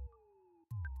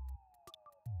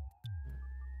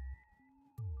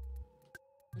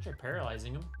 I'll try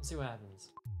paralyzing him. Let's see what happens.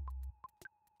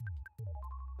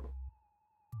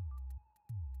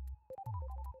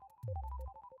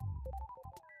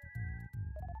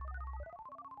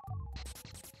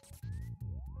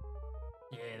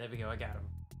 Yeah, there we go. I got him.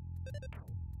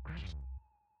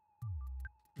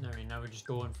 Alright, now we're just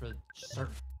going for start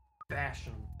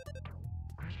bashing him.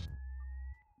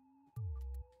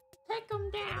 Take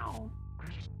him down.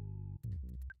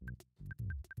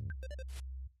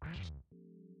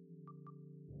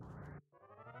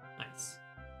 Nice.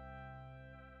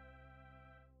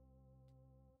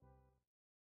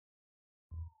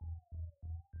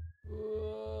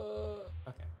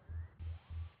 Okay.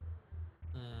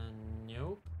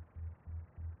 Nope.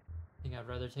 I think I'd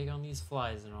rather take on these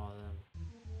flies than all of them.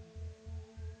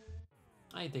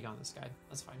 I can take on this guy.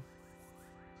 That's fine.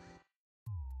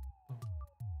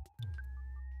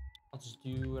 I'll just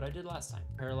do what I did last time.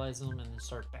 Paralyze them and then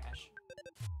start bash.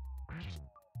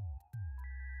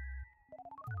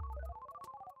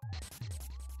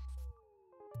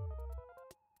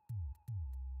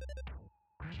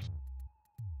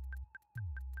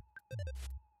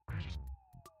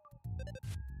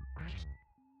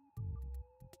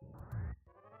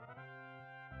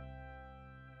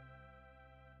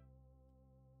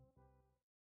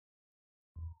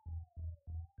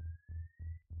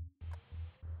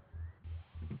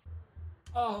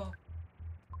 Oh!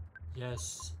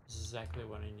 Yes, this is exactly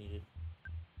what I needed.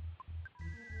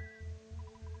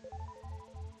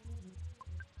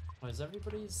 Oh, is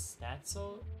everybody's stats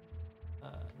so?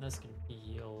 Ness can be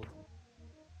healed.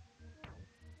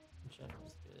 Jeff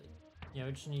is good. Yeah,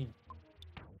 we just need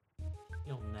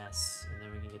heal Ness, and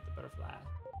then we can get the butterfly.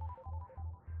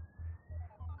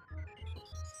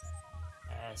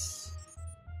 Yes.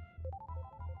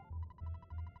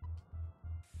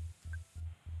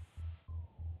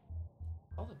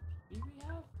 All the PP we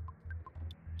have?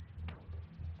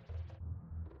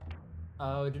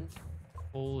 Oh, it didn't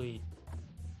fully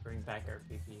bring back our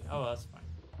PP. Oh, that's fine.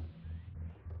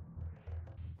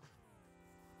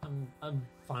 I'm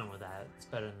fine with that. It's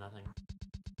better than nothing.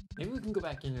 Maybe we can go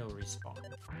back in and it'll respawn.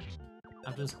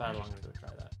 After this battle, I'm gonna go try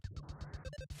that.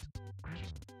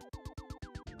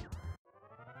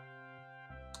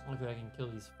 Look, I can kill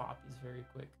these foppies very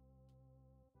quick.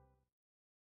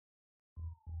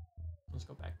 Let's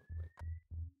go back real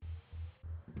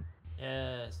quick.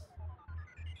 Yes.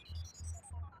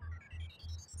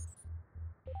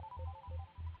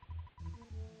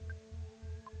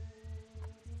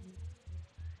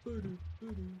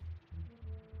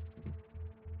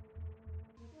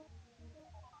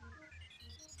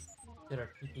 Get our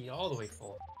PP all the way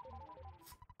full.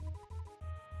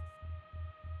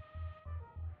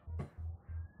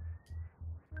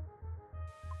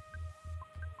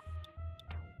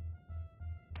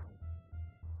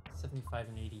 $75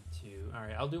 and $82. All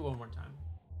right, I'll do it one more time.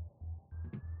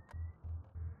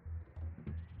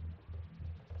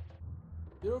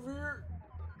 Get over here.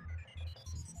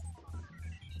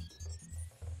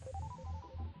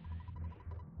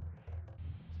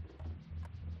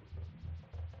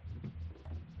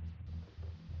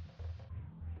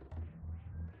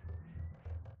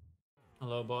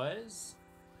 Hello, boys.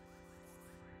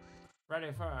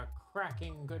 Ready for a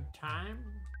cracking good time?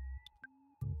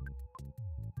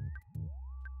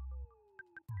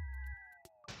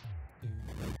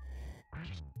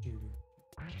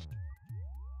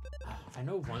 I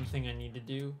know one thing I need to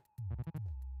do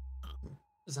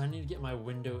is I need to get my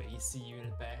window AC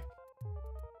unit back.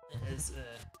 As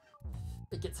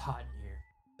it gets hot in here.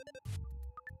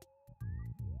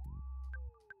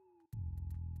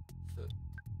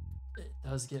 It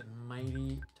does get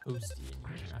mighty toasty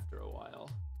in here after a while.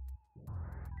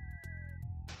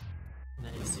 And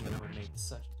the AC unit would make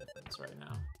such a difference right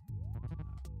now.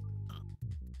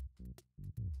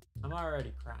 I'm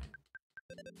already crying.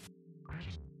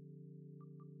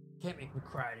 Can't make me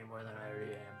cry any more than I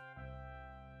already am.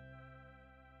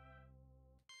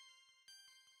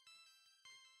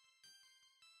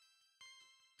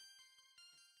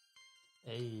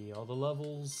 Hey, all the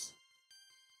levels.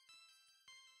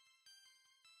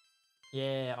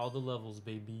 Yeah, all the levels,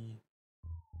 baby.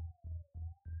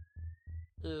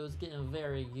 Ooh, it's getting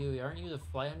very gooey. Aren't you the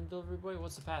flight delivery boy?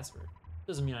 What's the password?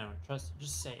 Doesn't mean I don't trust you.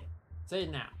 Just say it. Say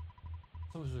it now.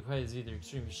 Someone's required is either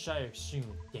extremely shy or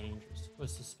extremely dangerous. What a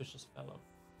suspicious fellow.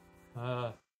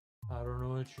 I don't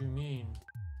know what you mean.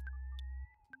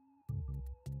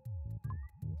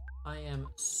 I am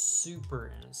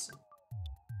super innocent.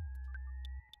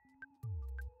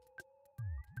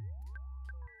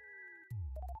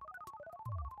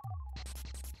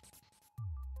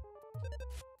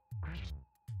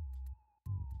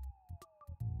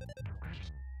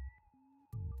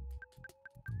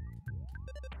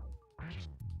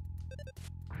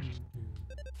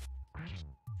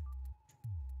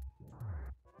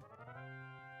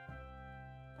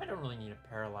 I don't really need to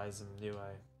paralyze them, do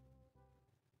I?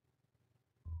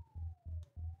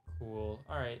 Cool.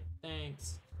 Alright,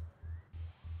 thanks.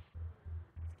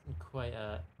 Quite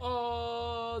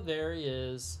oh, there he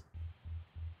is.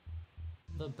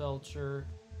 The Belcher.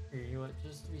 Here, you know what?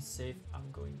 Just to be safe,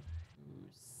 I'm going to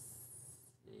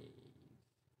save.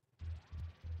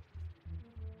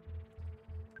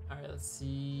 Alright, let's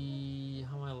see.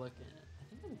 How am I looking? I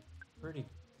think I'm pretty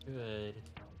good.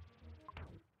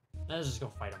 Let's just go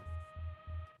fight him.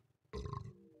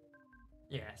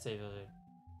 Yeah, save it.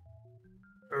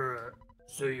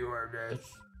 So you are dead.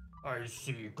 I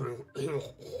see.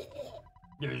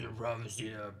 There's a prophecy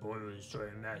that a boy was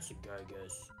trying Master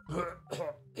Gygas.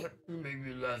 You make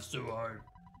me laugh so hard.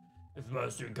 If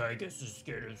Master Gygas is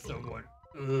scared of someone,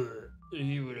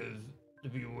 he would have to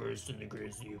be worse than the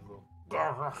greatest evil.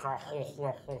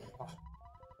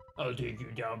 I'll take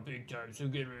you down big time, so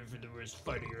get ready for the worst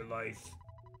fight of your life.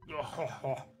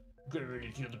 Get ready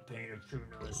to feel the pain of true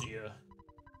nausea.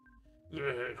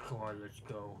 Come on, let's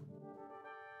go.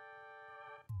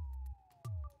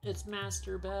 It's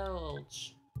Master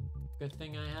Belch. Good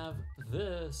thing I have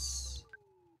this.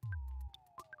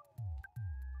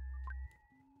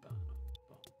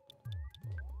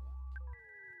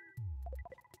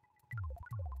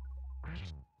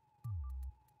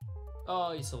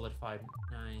 Oh, he solidified.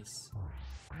 Nice.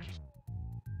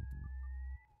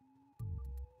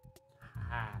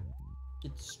 Ha.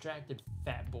 Get distracted,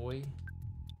 fat boy.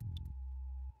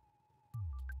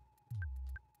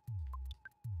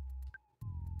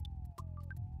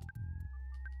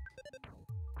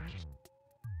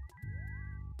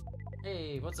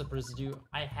 Hey, what's up, Residue?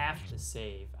 I have to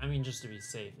save. I mean, just to be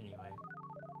safe, anyway.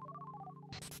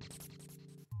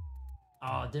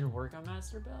 Oh, it didn't work on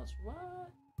Master Belch? What?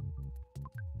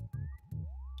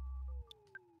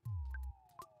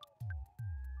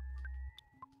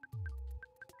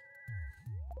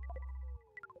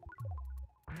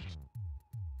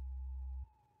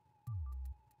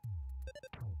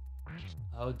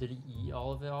 Oh, did he eat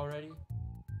all of it already?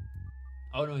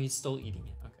 Oh no, he's still eating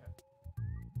it. Okay.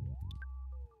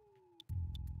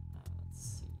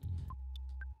 Let's see.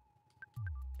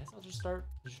 Guess I'll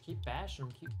just keep bashing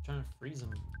him, keep trying to freeze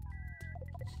him.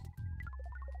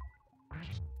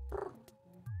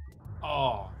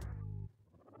 Oh.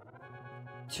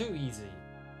 Too easy.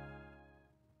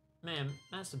 Man,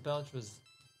 Master Belch was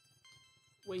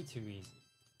way too easy.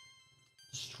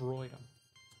 Destroyed him.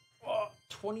 Oh,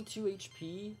 22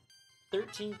 HP,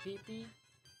 13 PP,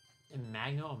 and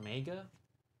Magna Omega.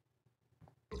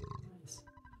 Nice.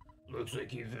 Looks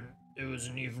like it was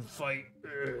an even fight.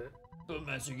 But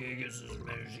Master Gygas has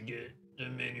managed to get the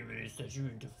many statue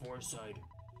into Foresight.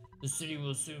 The city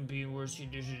will soon be in worse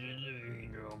condition than living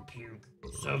in your own puke.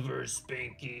 Suffer,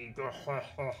 Spanky.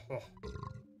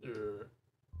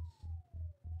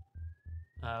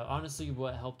 Honestly,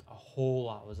 what helped a whole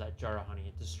lot was that jar of honey.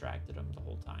 It distracted him the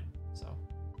whole time. So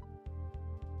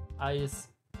I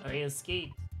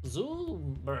escaped.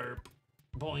 Zoom, burp,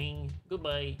 boing,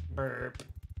 goodbye, burp.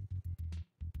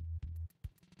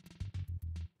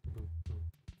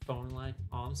 Phone line.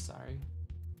 Oh, I'm sorry.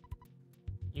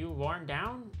 You worn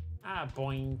down? Ah,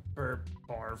 boing, burp,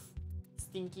 barf.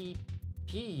 Stinky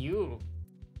you.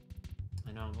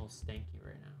 I know I'm a little stanky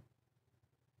right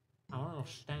now. I'm a little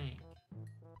stank.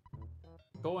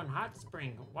 Go in hot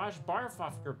spring. Wash barf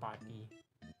off your body.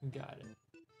 Got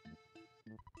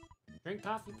it. Drink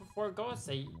coffee before go.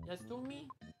 Say yes to me?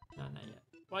 No, not yet.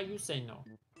 Why you say no?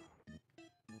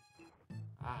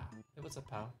 Ah, hey, what's up,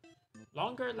 pal?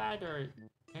 Longer ladder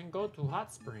can go to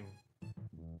hot spring.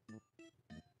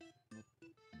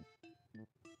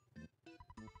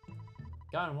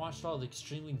 Got and washed all the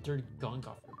extremely dirty gunk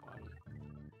off your body.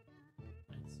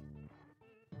 Nice.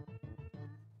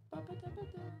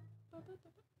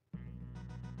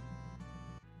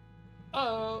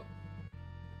 Oh.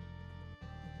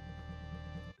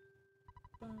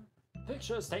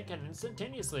 Pictures taken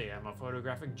instantaneously. I'm a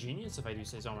photographic genius if I do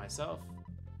say so myself.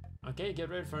 Okay, get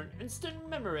ready for an instant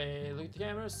memory. Look at the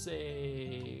camera,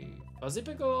 say... Fuzzy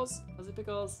pickles! Fuzzy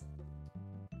pickles!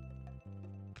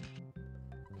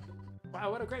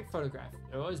 Wow, what a great photograph.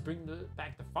 It always brings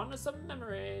back the fondness of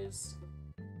memories.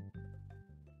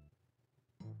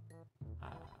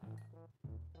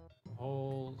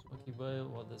 Holes, okay,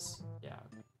 well, this... Yeah,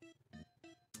 okay.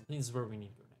 I think this is where we need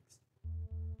to go next.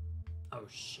 Oh,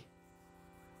 shit.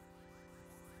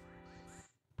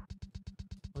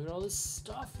 Look at all this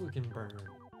stuff we can burn.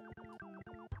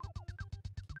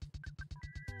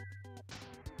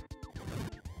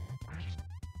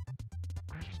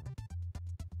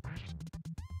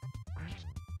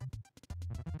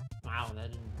 Wow,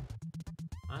 that didn't...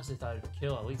 I honestly thought it'd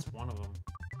kill at least one of them.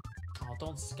 Oh,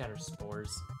 don't scatter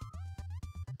spores.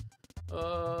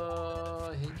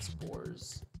 I hate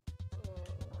spores.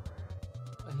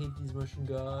 I hate these mushroom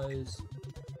guys.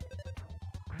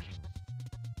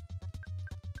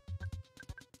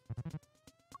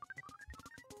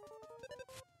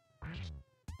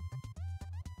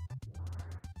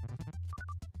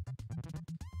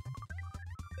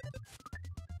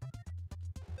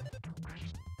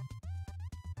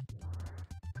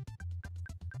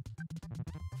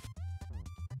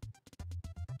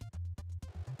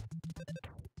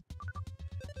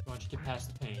 Why don't you get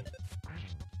past the pain?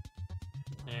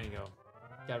 There you go.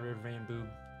 Got rid of Rain Boob.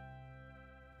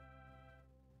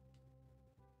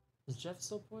 Is Jeff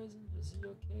still poisoned? Is he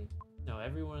okay? No,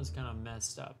 everyone is kind of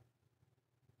messed up.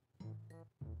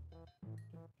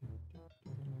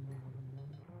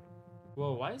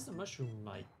 Whoa, why is the mushroom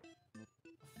like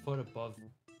a foot above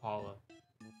Paula?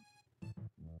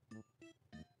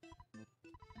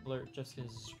 Alert, Jessica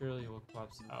is securely will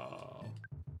collapse. Oh.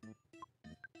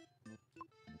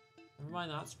 Never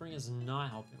mind, the hot spring is not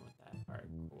helping with that. Alright,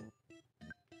 cool.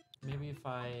 Maybe if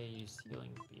I use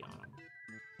healing bee on him.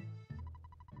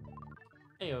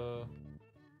 Heyo.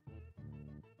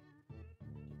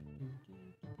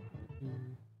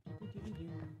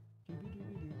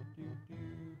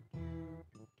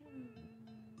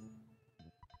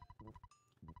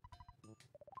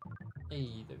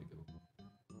 Hey, there we go.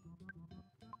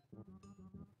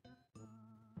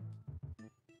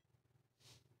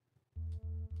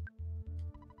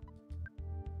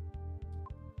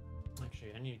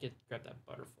 Actually, I need to grab that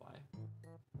butterfly.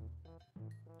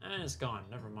 And it's gone.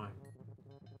 Never mind.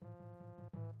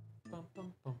 Bum,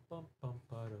 bum, bum, bum, bum,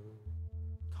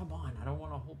 come on, I don't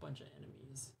want a whole bunch of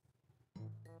enemies.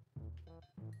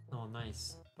 Oh,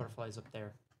 nice. Butterfly's up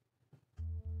there.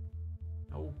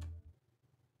 Nope.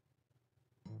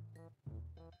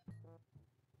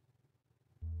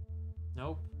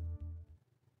 Nope.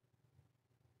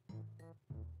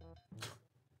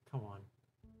 Come on.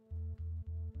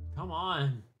 Come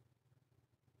on.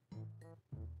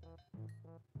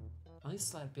 At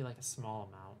least let it be like a small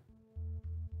amount.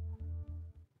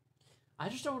 I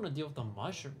just don't want to deal with the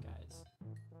mushroom guys.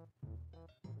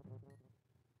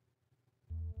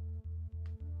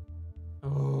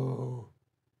 Oh.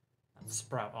 That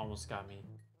sprout almost got me.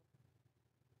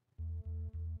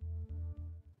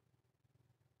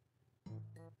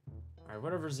 Alright,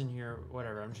 whatever's in here,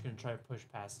 whatever. I'm just gonna try to push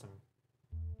past him.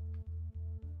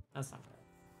 That's not bad.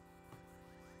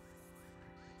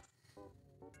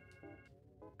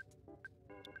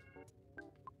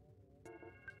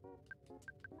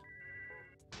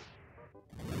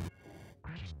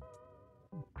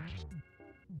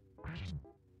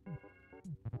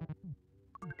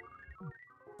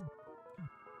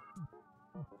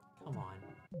 Come on.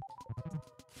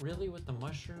 Really, with the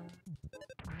mushroom?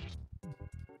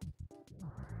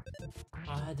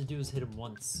 All I had to do was hit him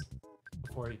once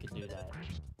before he could do that.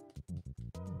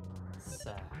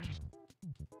 Sad.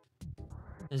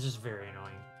 It's just very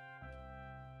annoying.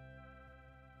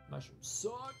 Mushrooms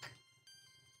suck.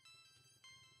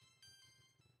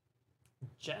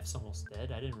 Jeff's almost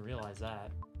dead. I didn't realize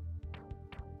that.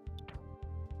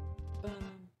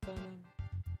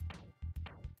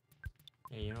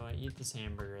 Yeah, you know what? Eat this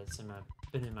hamburger. It's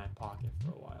been in my pocket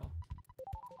for a while.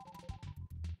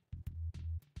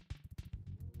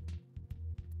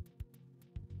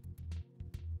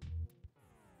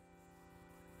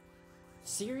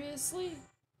 Seriously?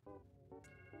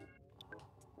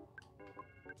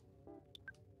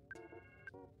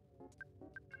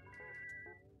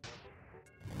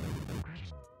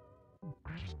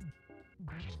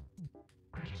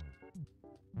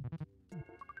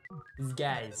 These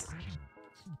guys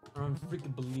are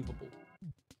unfreaking believable.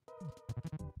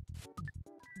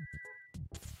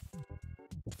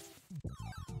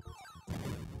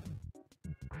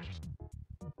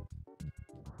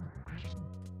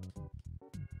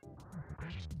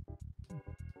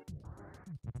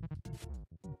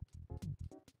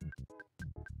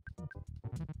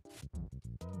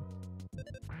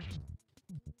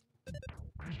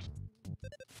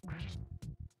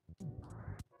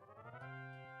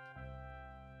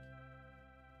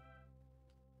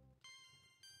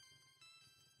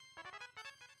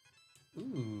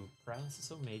 Ooh,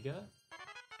 Paralysis Omega.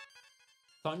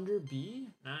 Thunder Bee?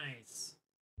 Nice.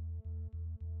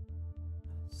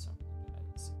 So many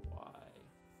guys. Why?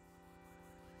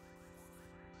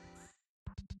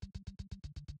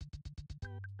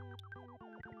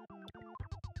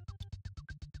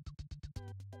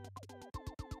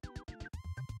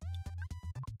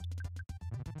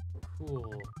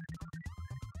 Cool.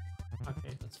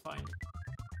 Okay, that's fine.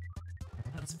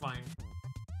 That's fine.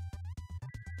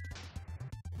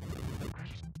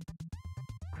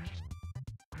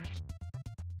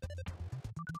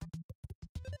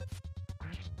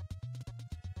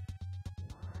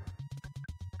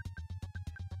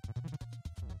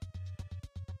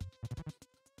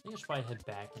 I think I should probably head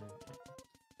back and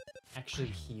actually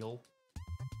heal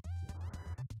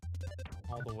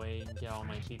all the way and get all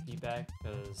my PP back,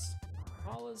 because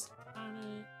Paula's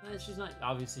kinda... she's not...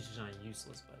 Obviously, she's not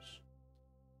useless, but she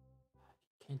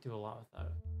can't do a lot without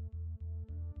it.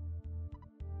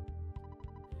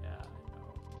 Yeah, I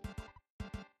know.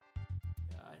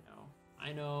 Yeah,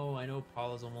 I know. I know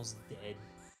Paula's almost dead.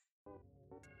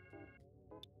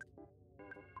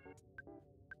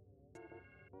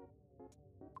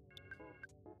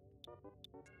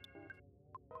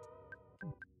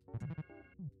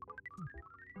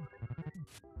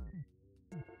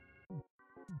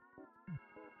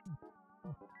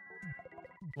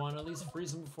 Want to at least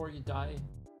freeze him before you die?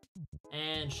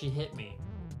 And she hit me.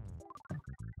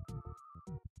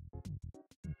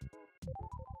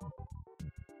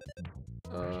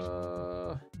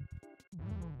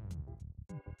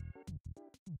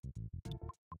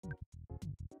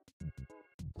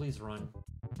 Please run.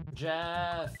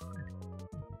 Jeff!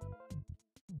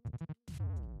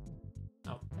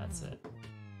 Oh, that's it.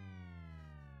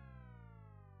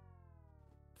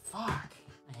 Fuck!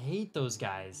 I hate those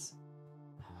guys.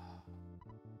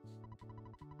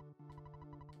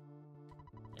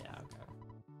 Yeah, okay.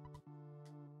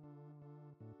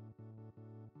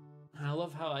 I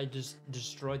love how I just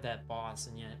destroyed that boss,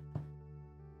 and yet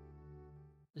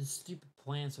these stupid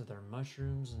plants with their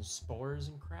mushrooms and spores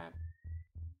and crap.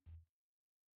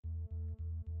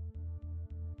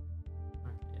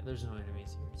 Okay, yeah, there's no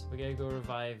enemies here, so we gotta go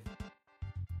revive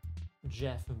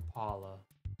Jeff and Paula.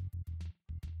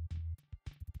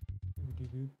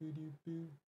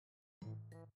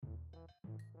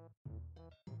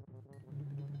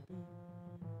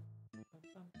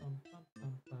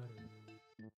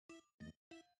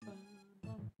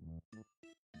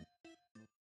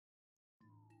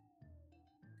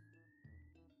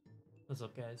 What's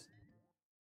up, guys?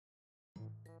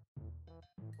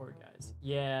 Poor guys.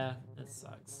 Yeah, that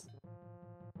sucks.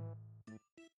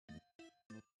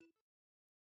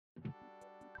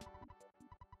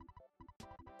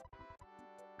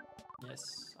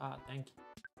 Yes. Ah, thank you.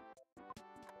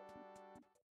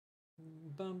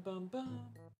 Bum bum bum.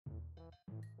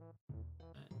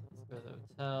 Alright, let's go to the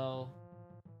hotel.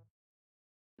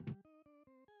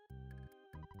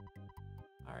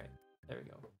 Alright, there we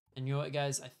go. And you know what,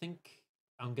 guys? I think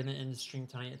I'm gonna end the stream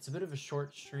tonight. It's a bit of a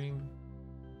short stream,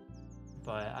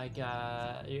 but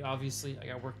obviously I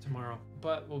got work tomorrow.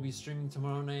 But we'll be streaming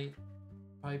tomorrow night.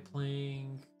 Probably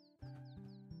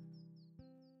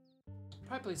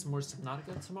play some more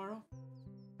Subnautica tomorrow.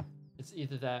 It's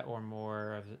either that or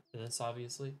more of this,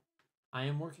 obviously. I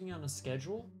am working on a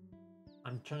schedule.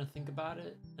 I'm trying to think about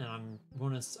it, and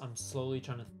I'm slowly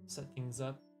trying to set things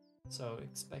up. So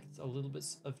expect a little bit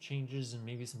of changes and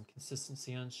maybe some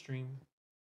consistency on stream.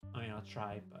 I mean, I'll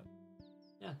try, but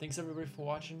yeah, thanks everybody for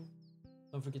watching.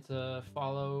 Don't forget to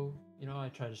follow. You know, I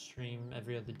try to stream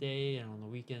every other day and on the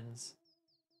weekends.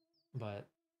 But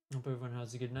I hope everyone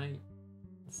has a good night.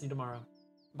 I'll see you tomorrow.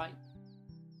 Bye.